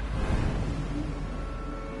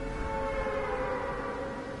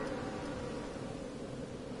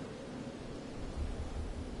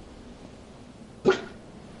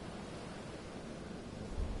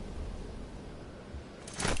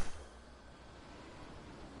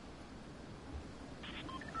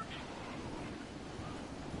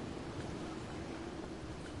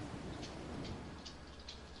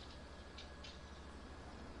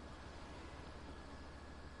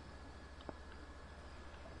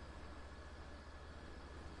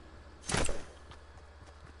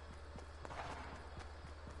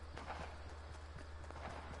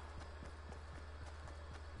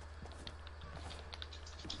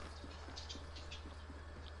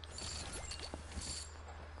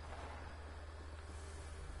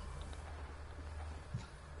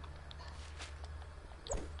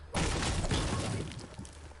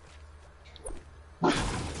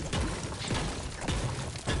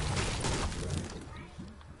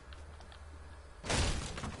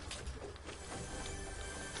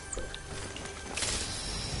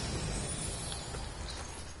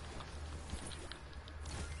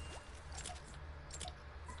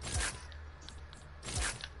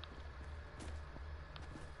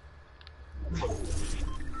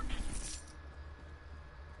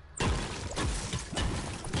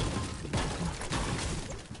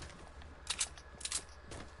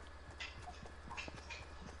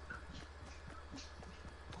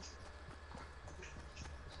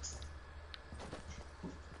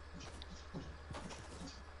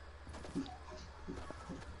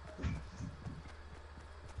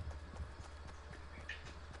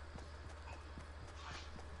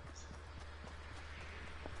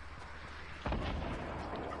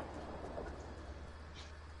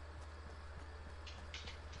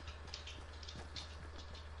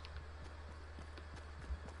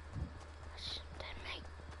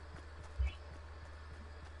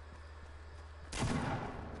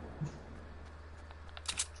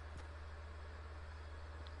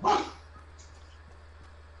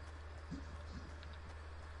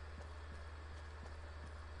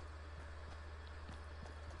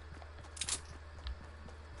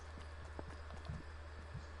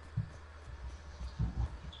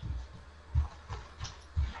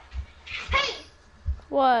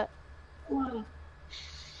 What?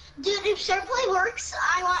 Dude, if SharePlay works,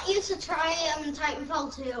 I want you to try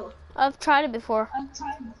Titanfall 2. I've tried it before.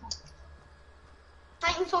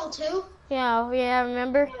 Titanfall 2? Yeah,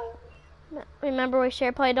 remember? Yeah. Remember we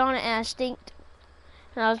SharePlayed on it and I stinked.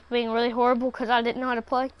 And I was being really horrible because I didn't know how to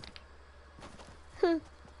play.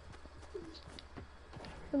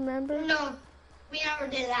 Remember? No, we never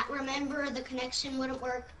did that. Remember, the connection wouldn't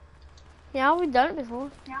work. Yeah, we've done it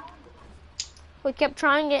before. Yeah. We kept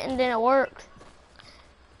trying it and then it worked.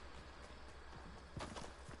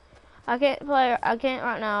 I can't play. I can't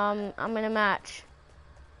right now. I'm in a match.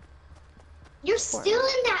 You're still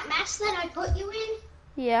in that match that I put you in?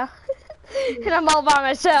 Yeah. And I'm all by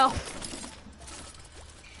myself.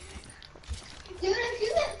 Dude, if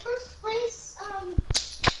you get first place,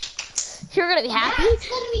 you're gonna be happy. It's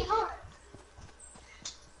gonna be hard.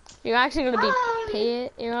 You're actually gonna be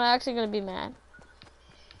pissed. You're actually gonna be mad.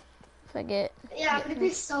 If I get. Yeah, I'm gonna be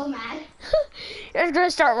so mad. You're gonna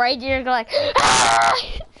start raging. You're gonna like. Ah!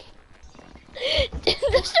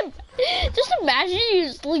 just imagine you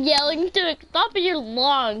just yelling to the top of your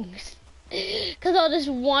lungs. Cause I just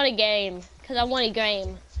won a game. Cause I won a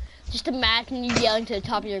game. Just imagine you yelling to the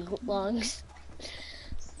top of your lungs.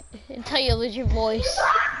 Until you lose your voice.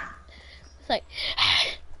 It's like.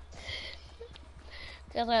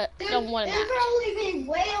 Because I don't want to match. It'd probably be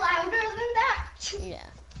way louder than that. Yeah.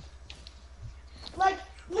 Like,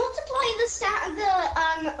 multiply the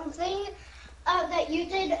thing that you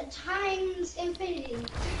did times infinity.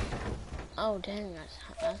 Oh dang,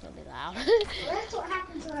 that's gonna be loud. That's what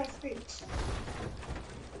happens when I screech.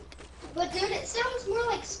 But dude, it sounds more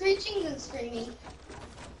like screeching than screaming.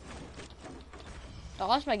 I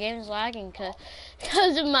lost my game is lagging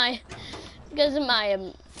because of my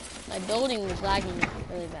my building was lagging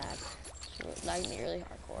really bad. So it lagged me really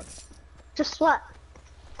hardcore. Just what?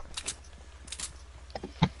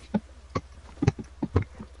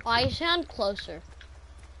 Why you sound closer?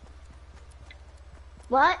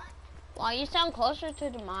 What? Why you sound closer to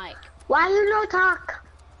the mic? Why you no talk?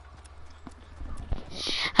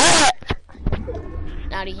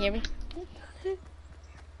 Now do you hear me?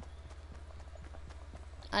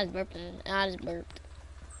 I just burped.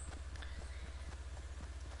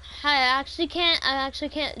 Hi, I actually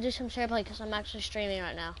can't do some share play because I'm actually streaming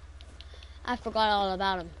right now. I forgot all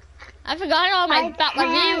about him. I forgot all about my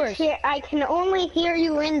viewers. I can only hear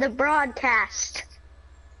you in the broadcast.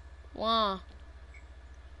 Wow.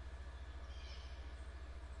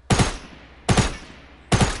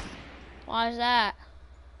 Why is that?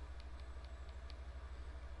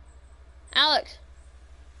 Alex.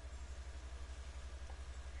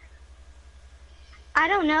 I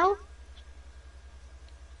don't know.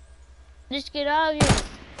 Just get out of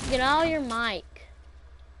your mic.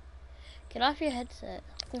 Get off your headset.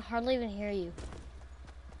 I can hardly even hear you.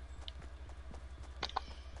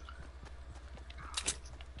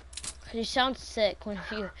 You sound sick when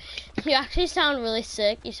you actually sound really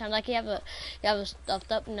sick. You sound like you have a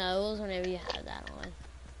stuffed up nose whenever you have that on.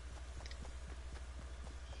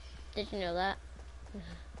 Did you know that?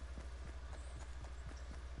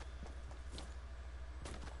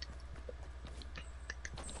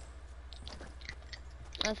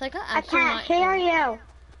 I think I can't hear you.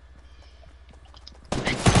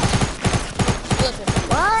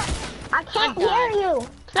 What? I can't hear you.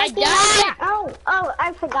 I died. Oh,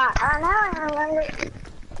 I forgot. Now I remember.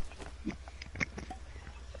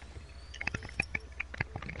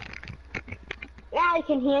 Now I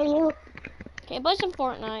can hear you. Can you play some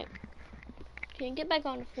Fortnite? Can you get back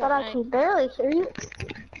on Fortnite? But I can barely hear you.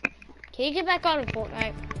 Can you get back on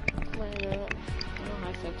Fortnite? Wait a minute. I don't know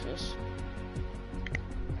how to fix this.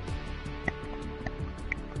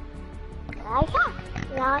 I can.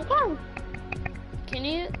 Now I can. Can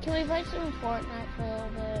we play some Fortnite for a little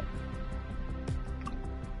bit?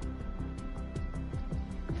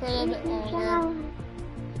 For a little bit longer.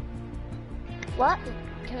 What?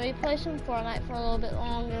 Can we play some Fortnite for a little bit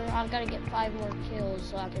longer? I've got to get 5 more kills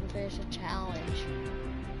so I can finish the challenge.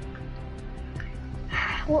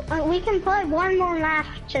 Well, we can play one more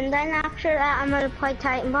match, and then after that, I'm gonna play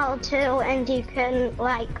Titan Ball 2, and you can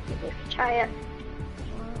like try it.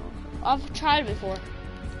 I've tried before.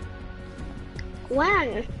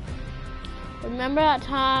 When? Remember that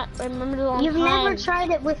time? Remember the long You've time? never tried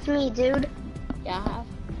it with me, dude. Yeah, I have.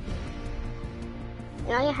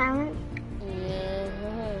 No, you haven't. Yeah.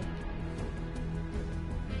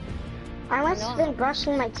 I must have been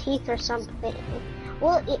brushing my teeth or something.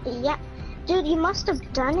 Well, yeah. Dude, you must have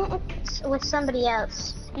done it with somebody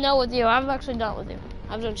else. No, with you. I've actually done it with you.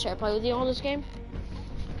 I've done share play with you on this game.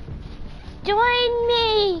 Join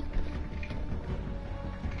me!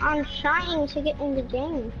 I'm trying to get in the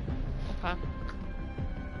game. Okay.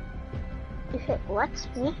 If it lets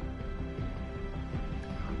me.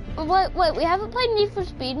 Wait, we haven't played Need for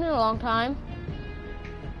Speed in a long time.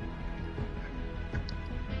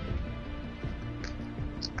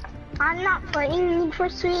 I'm not playing Need for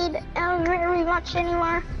Speed very much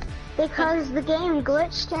anymore because the game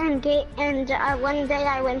glitched and one day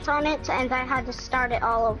I went on it and I had to start it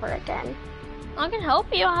all over again. I can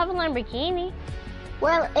help you. I have a Lamborghini.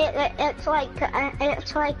 Well, it's like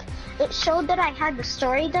it showed that I had the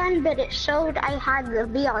story done, but it showed I had the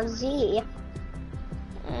VRZ.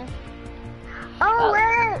 Oh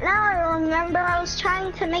wait, now I remember. I was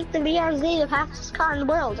trying to make the VRZ the fastest car in the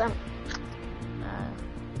world.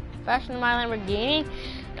 Faster than my Lamborghini?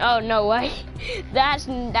 Oh no way. That's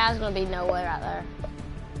gonna be no way right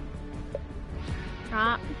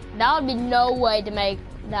there. That would be no way to make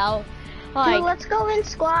that. Like, dude, let's go in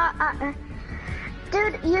squad.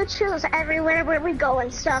 Dude, you choose everywhere where we go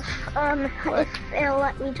and stuff. If it'll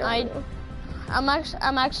let me join you.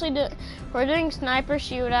 We're doing sniper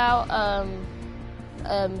shootout,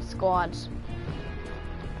 squads.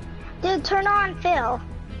 Dude, turn on Phil.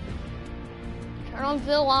 Turn on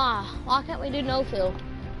Phil, why can't we do no Phil?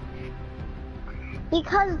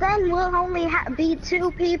 Because then we'll only be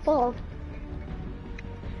 2 people.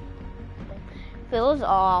 Phil is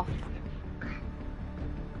off.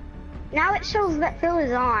 Now it shows that Phil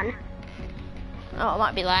is on. Oh, it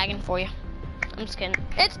might be lagging for you. I'm just kidding.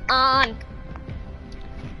 It's on.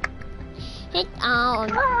 It's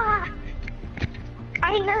on. Ah,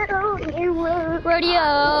 I know you will. Ready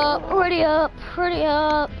up. Ready up. Ready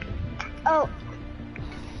up. Oh.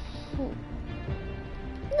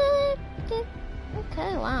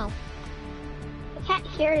 Okay, wow. I can't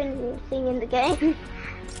hear anything in the game.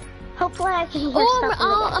 Hopefully I can hear stuff in the game.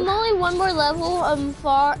 I'm only one more level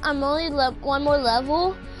I'm only one more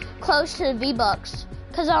level close to the V-Bucks.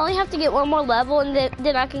 Cause I only have to get one more level and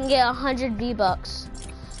then I can get 100 V-Bucks.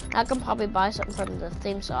 I can probably buy something from the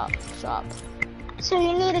theme shop. So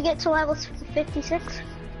you need to get to level 56?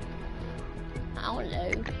 I don't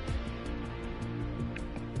know.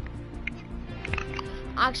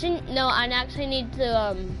 Actually, no, I actually need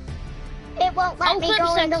to, It won't let me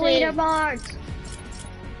go in the leaderboards.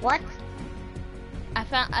 What? I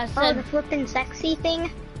said... Oh, the flippin' sexy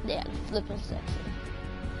thing? Yeah, the flippin' sexy.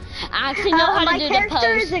 I actually know how to do the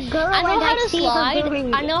pose. Is a girl I know how to slide.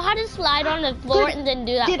 I know how to slide on the floor and then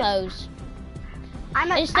do that pose.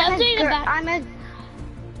 I'm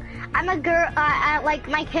a girl, like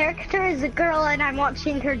my character is a girl and I'm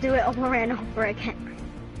watching her do it over and over again.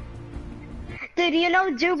 Dude, you know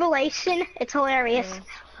Jubilation? It's hilarious.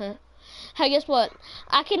 Yeah. Hey, guess what?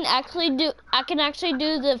 I can actually do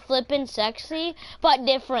the flippin' sexy, but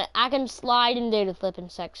different. I can slide and do the flippin'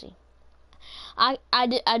 sexy. I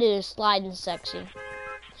did the slide and sexy.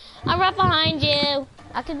 I'm right behind you.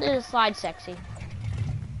 I can do the slide sexy.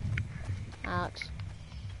 Alex.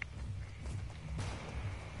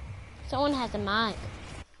 Someone has a mic.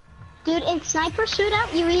 Dude, in Sniper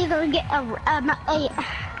Shootout, you either get a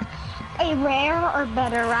rare or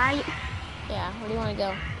better, right? Yeah, where do you want to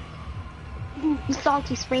go?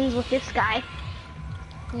 Salty Springs with this guy.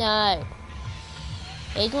 No.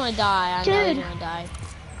 He's gonna die. I know he's gonna die.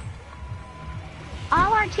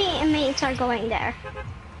 All our teammates are going there.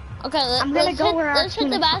 Okay, let's hit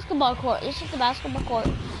the basketball court. Let's hit the basketball court,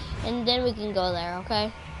 and then we can go there.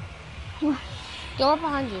 Okay. Go up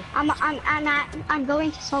behind you. I'm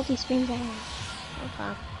going to Salty Springs.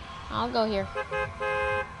 Okay. I'll go here.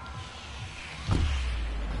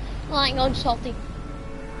 Well, I ain't going to Salty.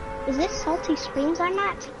 Is this Salty Springs I'm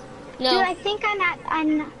at? No. Dude, I think I'm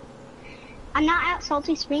not at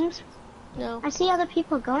Salty Springs. No. I see other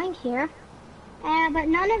people going here. But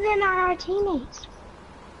none of them are our teammates.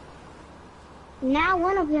 Now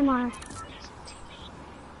one of them are.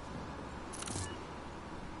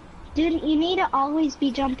 Dude, you need to always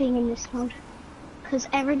be jumping in this mode. Because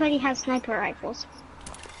everybody has sniper rifles.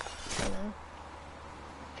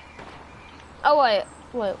 Oh, wait,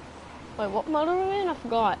 what mode are we in? I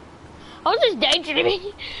forgot. I was just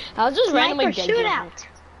daydreaming. I was just randomly daydreaming. Shootout.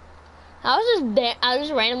 I was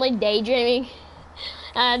just randomly daydreaming.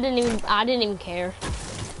 I didn't even care.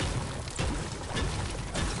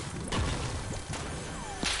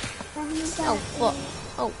 Oh fuck!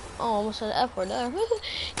 Oh, I almost said the F word there.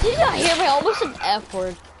 Did you not hear me? I almost said the F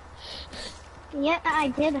word. Yeah, I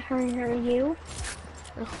did hear you.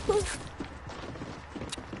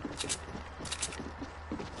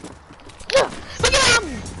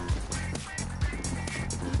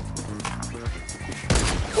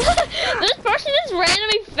 This person just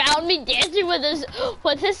randomly found me dancing with his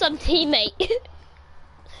teammate.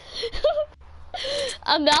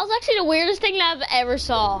 That was actually the weirdest thing that I've ever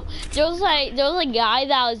saw. There was a guy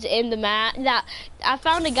that was in the mat that I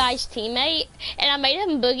found a guy's teammate and I made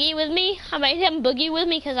him boogie with me.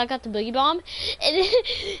 Because I got the boogie bomb,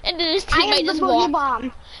 and then his teammate just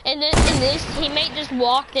walked. And then his teammate just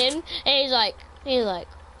walked in and he's like,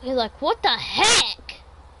 what the heck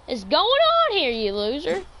is going on here, you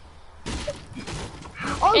loser?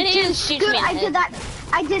 Oh, and he just shoots me. I did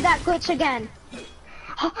that glitch again.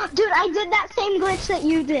 Dude, I did that same glitch that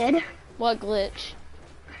you did. What glitch?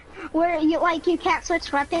 Where you can't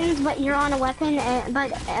switch weapons, but you're on a weapon,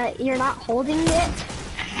 but you're not holding it.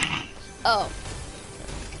 Oh.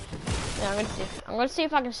 Yeah, I'm gonna see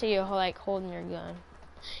if I can see you holding your gun.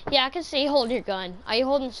 Yeah, I can see you holding your gun. Are you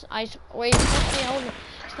holding? Wait, are you holding a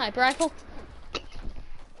sniper rifle?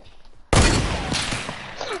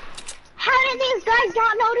 How did these guys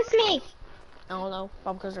not notice me? I don't know.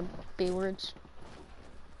 Probably because they're B-words.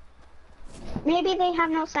 Maybe they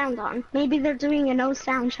have no sound on. Maybe they're doing a no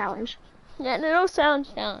sound challenge. Yeah, no sound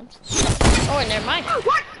challenge. Oh, never mind.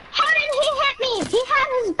 What? How did he hit me? He had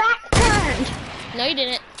his back turned. No, you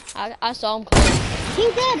didn't. I saw him close. He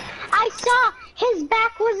did. I saw his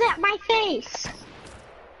back was at my face.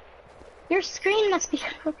 Your screen must be...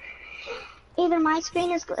 either my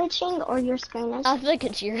screen is glitching or your screen is. I think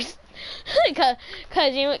it's yours.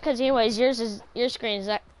 Cause anyways, your screen is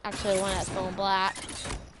actually the one that's going black.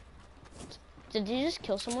 Did you just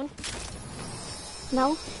kill someone?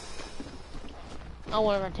 No. Oh,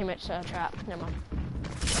 one of our teammates set a trap. Never mind.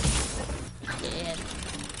 Dead.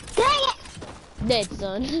 Dang it! Dead,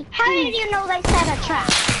 son. How did you know they set a trap?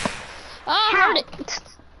 Oh, I heard it.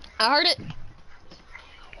 I heard it.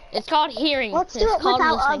 It's called hearing. Let's do it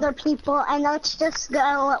without other people, and let's just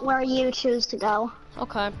go where you choose to go.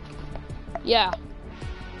 Okay. Yeah.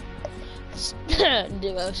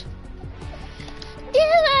 Duos.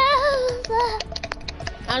 Duos!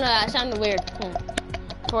 I know, that sounded weird.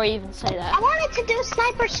 Before you even say that. I wanted to do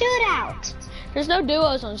sniper shootout. There's no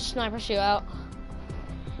duos on sniper shootout.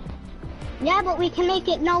 Yeah, but we can make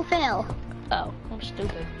it no fail. Oh, I'm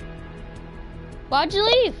stupid. Why'd you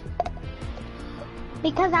leave?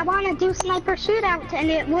 Because I want to do sniper shootout and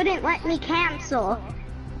it wouldn't let me cancel.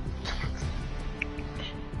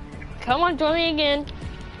 Come on, join me again.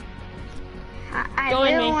 I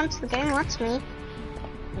will once the game lets me.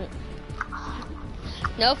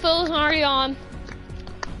 No, Phil's already on.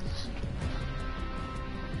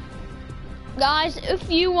 Guys, if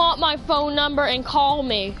you want my phone number and call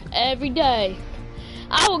me every day,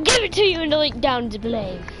 I will give it to you in the link down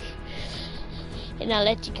below. And I'll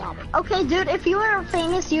let you call me. Okay, dude, if you were a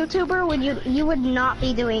famous YouTuber, you would not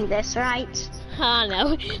be doing this, right? I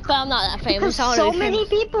know, but I'm not that famous. Because so many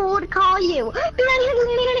people would call you.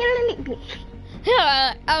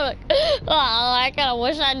 I'm like, oh, I kind of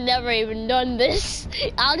wish I'd never even done this.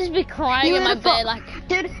 I'll just be crying in my bed like,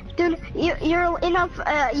 dude, you're enough.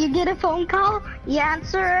 You get a phone call, you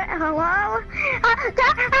answer, hello,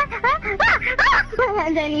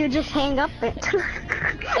 and then you just hang up it.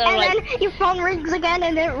 And like, then your phone rings again,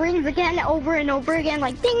 and it rings again over and over again,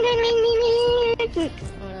 like ding ding ding ding ding.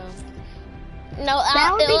 No,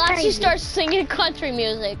 it'll actually start singing country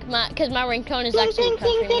music, because my ringtone is actually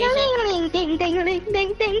country music.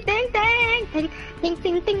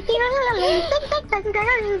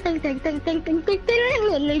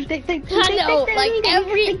 I know, like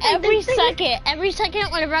every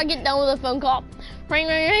second whenever I get done with a phone call, ring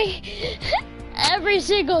ring ring, every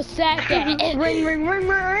single second. Ring ring ring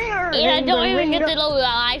ring. And I don't even get to do the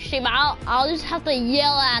live stream. I'll just have to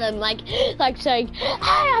yell at him like saying, "Hey,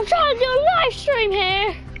 I'm trying to do a live stream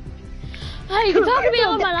here. Hey, you can talk to me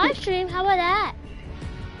on my live stream. How about that?"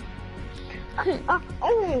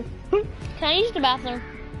 Can I use the bathroom?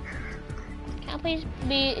 Can I please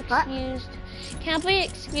be excused? Can I be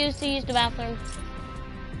excused to use the bathroom?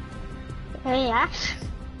 Hey, Ash.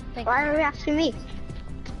 Why are you asking me?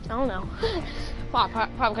 I don't know. Probably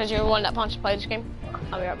because you're the one that wants to play this game.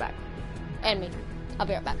 I'll be right back. And me. I'll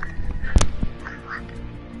be right back.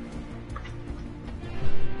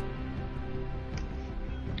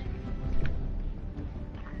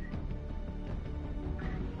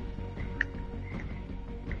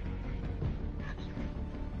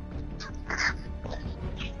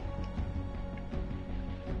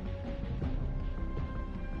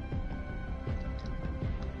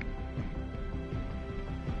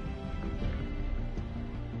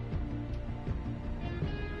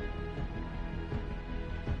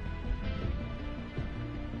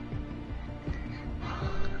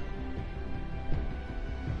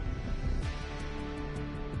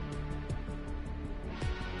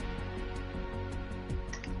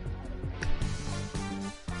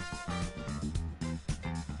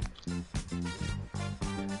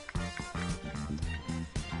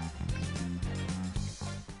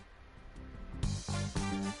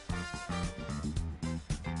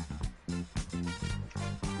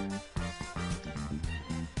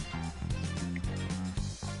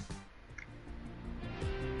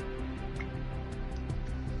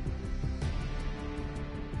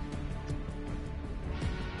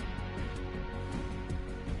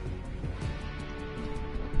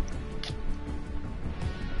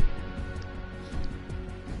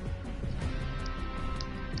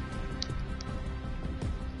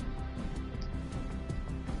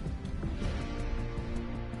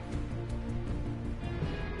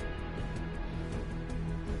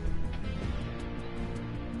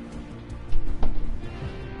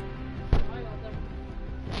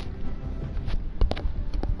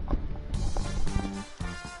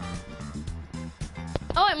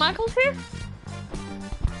 Oh, wait, Michael's here?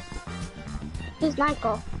 Who's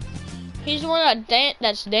Michael? He's the one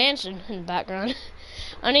that's dancing in the background.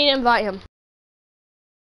 I need to invite him.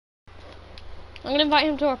 I'm gonna invite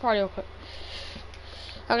him to our party real quick.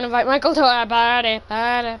 I'm gonna invite Michael to our party in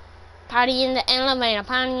the elevator,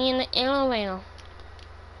 party in the elevator.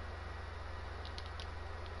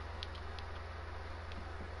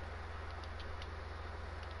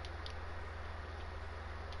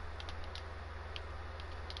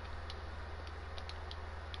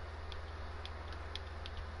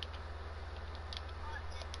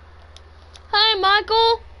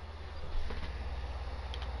 Michael?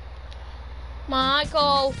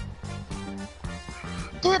 Michael.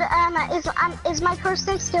 Dude, is my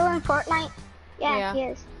person still in Fortnite? Yeah, he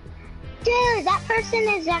is. Dude, that person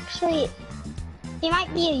is actually, he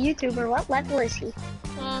might be a YouTuber. What level is he?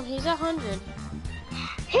 He's 100.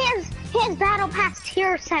 His battle pass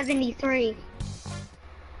tier 73.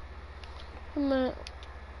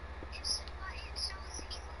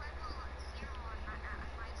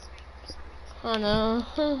 Oh no.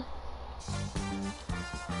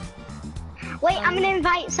 Wait, I'm gonna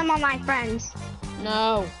invite some of my friends.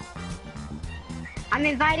 No. I'm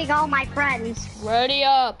inviting all my friends. Ready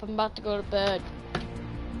up, I'm about to go to bed.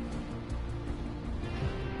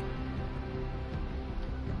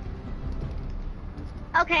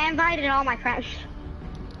 Okay, I invited all my friends.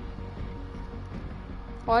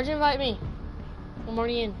 Why'd you invite me? I'm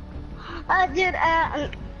already in. Dude,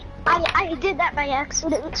 I did that by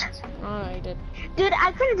accident. Oh, you did. Dude,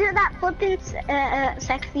 I can do that flipping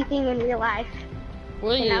sexy thing in real life.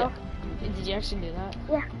 Really? You know? Did you actually do that?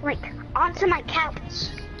 Yeah, like onto my couch.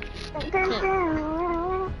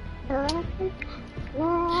 Oh,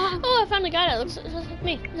 I found a guy that looks just like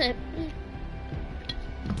me.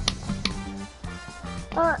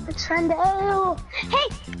 Trendo. Hey!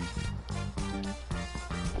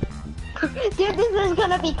 Dude, this is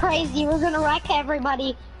gonna be crazy. We're gonna wreck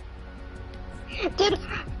everybody. Dude,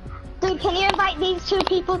 can you invite these 2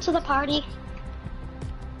 people to the party?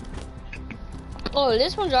 Oh,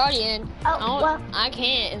 this one's already in. Oh, well. I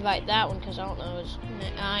can't invite that one because I don't know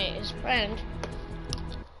his friend.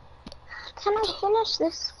 Can I finish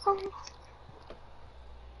this one?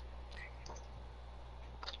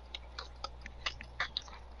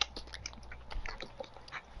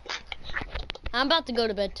 I'm about to go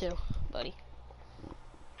to bed too, buddy.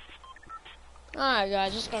 Alright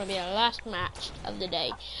guys, it's gonna be our last match of the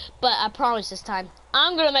day. But I promise this time,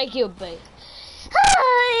 I'm gonna make you a bait.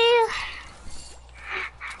 Hi!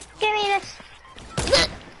 Give me this.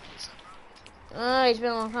 Oh, it's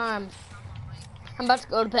been a long time. I'm about to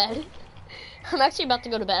go to bed. I'm actually about to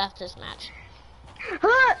go to bed after this match.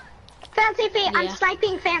 Fancy feet, Yeah. I'm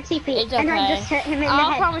sniping Fancy feet. It's okay. And I just hit him in the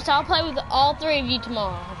I head. promise I'll play with all 3 of you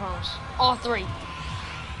tomorrow. I promise. All 3.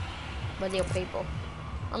 With your people.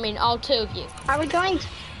 I mean, all 2 of you. Are we going to,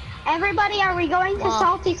 everybody, are we going to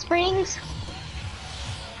Salty Springs?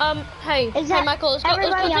 Hey, Michael, let's go to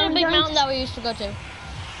the big mountain that we used to go to.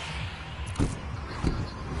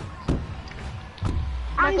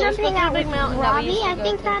 I'm jumping out with Robbie, I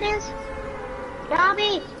think that is.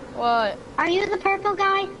 Robbie! What? Are you the purple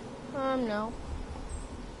guy? No.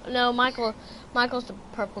 No, Michael's the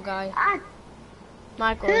purple guy.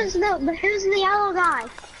 Michael. Who's the yellow guy?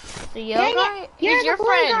 The yellow guy? You're He's the your blue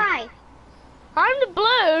friend. guy. I'm the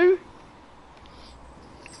blue.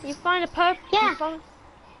 You find a purple? Yeah.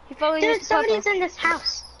 You find Dude, somebody's in this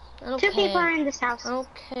house. I don't 2 care. people are in this house. I don't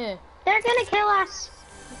care. They're gonna kill us.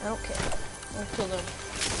 I don't care. I'll kill them.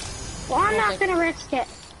 Well, I'm not gonna risk it.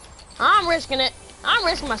 I'm risking it. I'm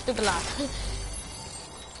risking my stupid life.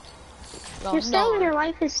 You're saying your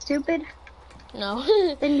life is stupid? No.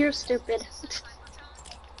 Then you're stupid.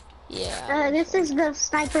 Yeah. This is the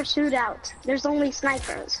sniper shootout. There's only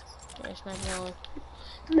snipers.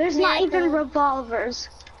 There's not even revolvers.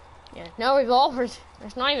 Yeah, no revolvers.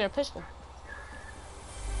 There's not even a pistol.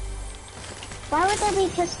 Why would there be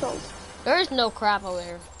pistols? There is no crap over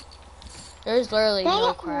here. There's literally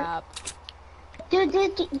no crap. Dude,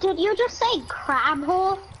 did you just say crab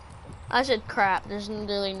hole? I said crap. There's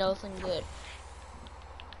literally nothing good.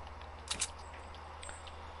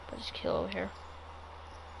 But just kill over here.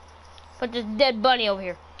 Put this dead bunny over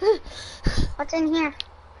here. What's in here?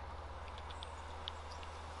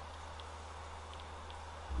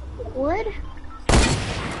 Wood?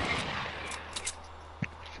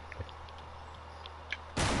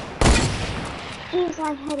 Jeez,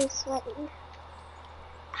 my head is sweating.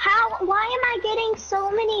 Why am I getting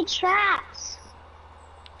so many traps?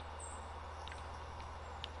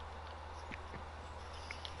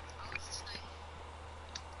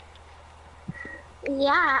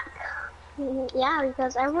 Yeah,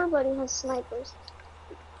 because everybody has snipers.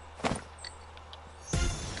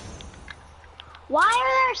 Why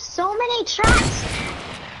are there so many traps?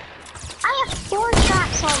 I have 4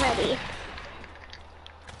 traps already.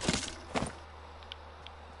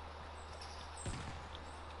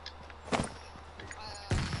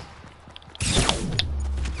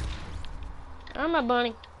 I'm a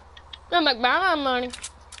bunny. I'm a bunny.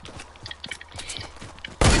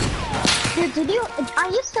 Dude, are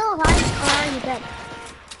you still alive or are you dead?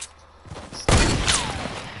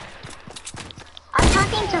 I'm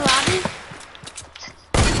talking to Robbie.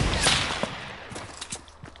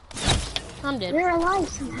 I'm dead. You're alive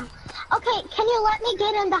somehow. Okay, can you let me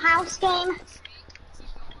get in the house game?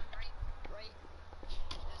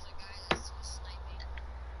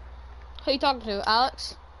 Who you talking to,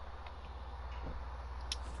 Alex?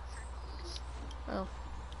 Oh.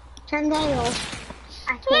 Trendale,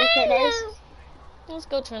 I think it is. Let's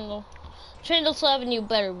go, Trindle. Trindle 7, you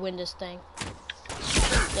better win this thing.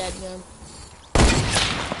 Dead gun.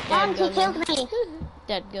 And he killed me.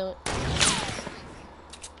 Dead gun.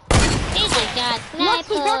 He's a god Yes,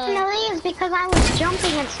 he sniper. definitely is because I was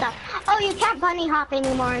jumping and stuff. Oh, you can't bunny hop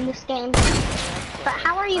anymore in this game. But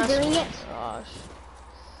how are you doing it? Gosh.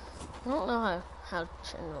 I don't know how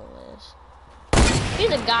Trindle is.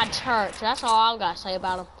 He's a god church. That's all I gotta say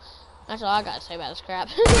about him. That's all I gotta say about this crap.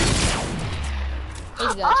 He's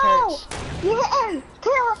a god church. You hit him!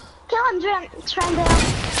 Kill him, Trendale.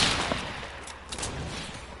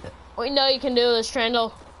 We know you can do this,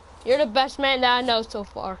 Trindle. You're the best man that I know so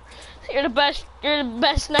far. You're the best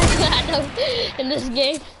sniper that I know in this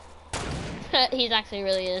game. He's actually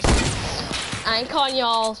really is. I ain't calling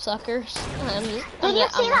y'all suckers. Did you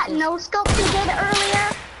see that no scope he did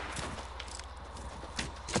earlier?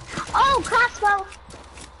 Oh, crossbow!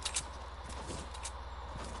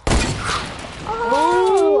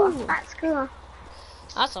 Oh, ooh. that's cool.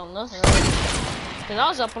 I saw nothing. Cause I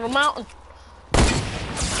was up on the mountain.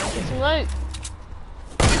 Get some loot.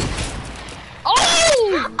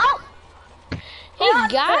 Oh! Oh! He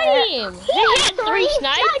got him! He had 3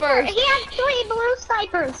 snipers! He had 3 blue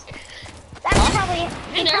snipers! That's probably,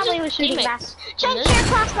 he probably was shooting fast. Change your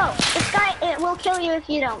crossbow! This guy, it will kill you if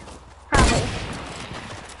you don't. Probably.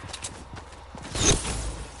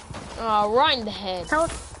 Oh, right in the head. So,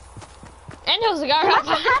 and there was a guy like,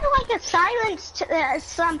 had like a silenced,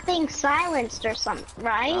 something silenced or something,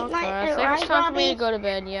 right? Okay, Like, I think right, it's time for me Robbie? to go to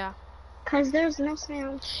bed, yeah. Cause there's no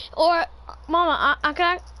sound. Or, Mama, I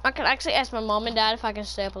could actually ask my mom and dad if I can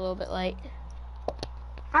stay up a little bit late.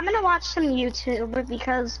 I'm gonna watch some YouTube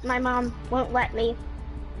because my mom won't let me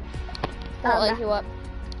Won't let you up.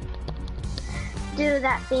 do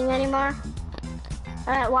that thing anymore.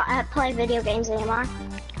 Play video games anymore.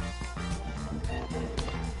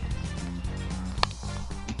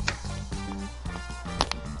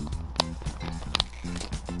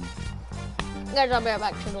 Guys, I'll be right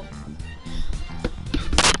back, Trindle.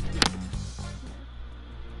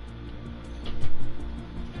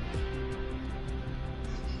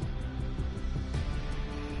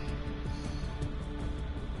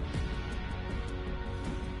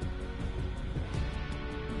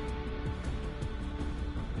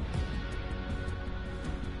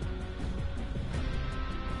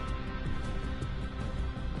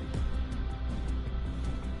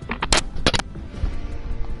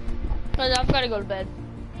 I've got to go to bed.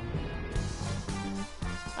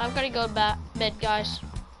 I've got to go to bed, guys.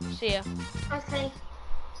 See ya. Okay.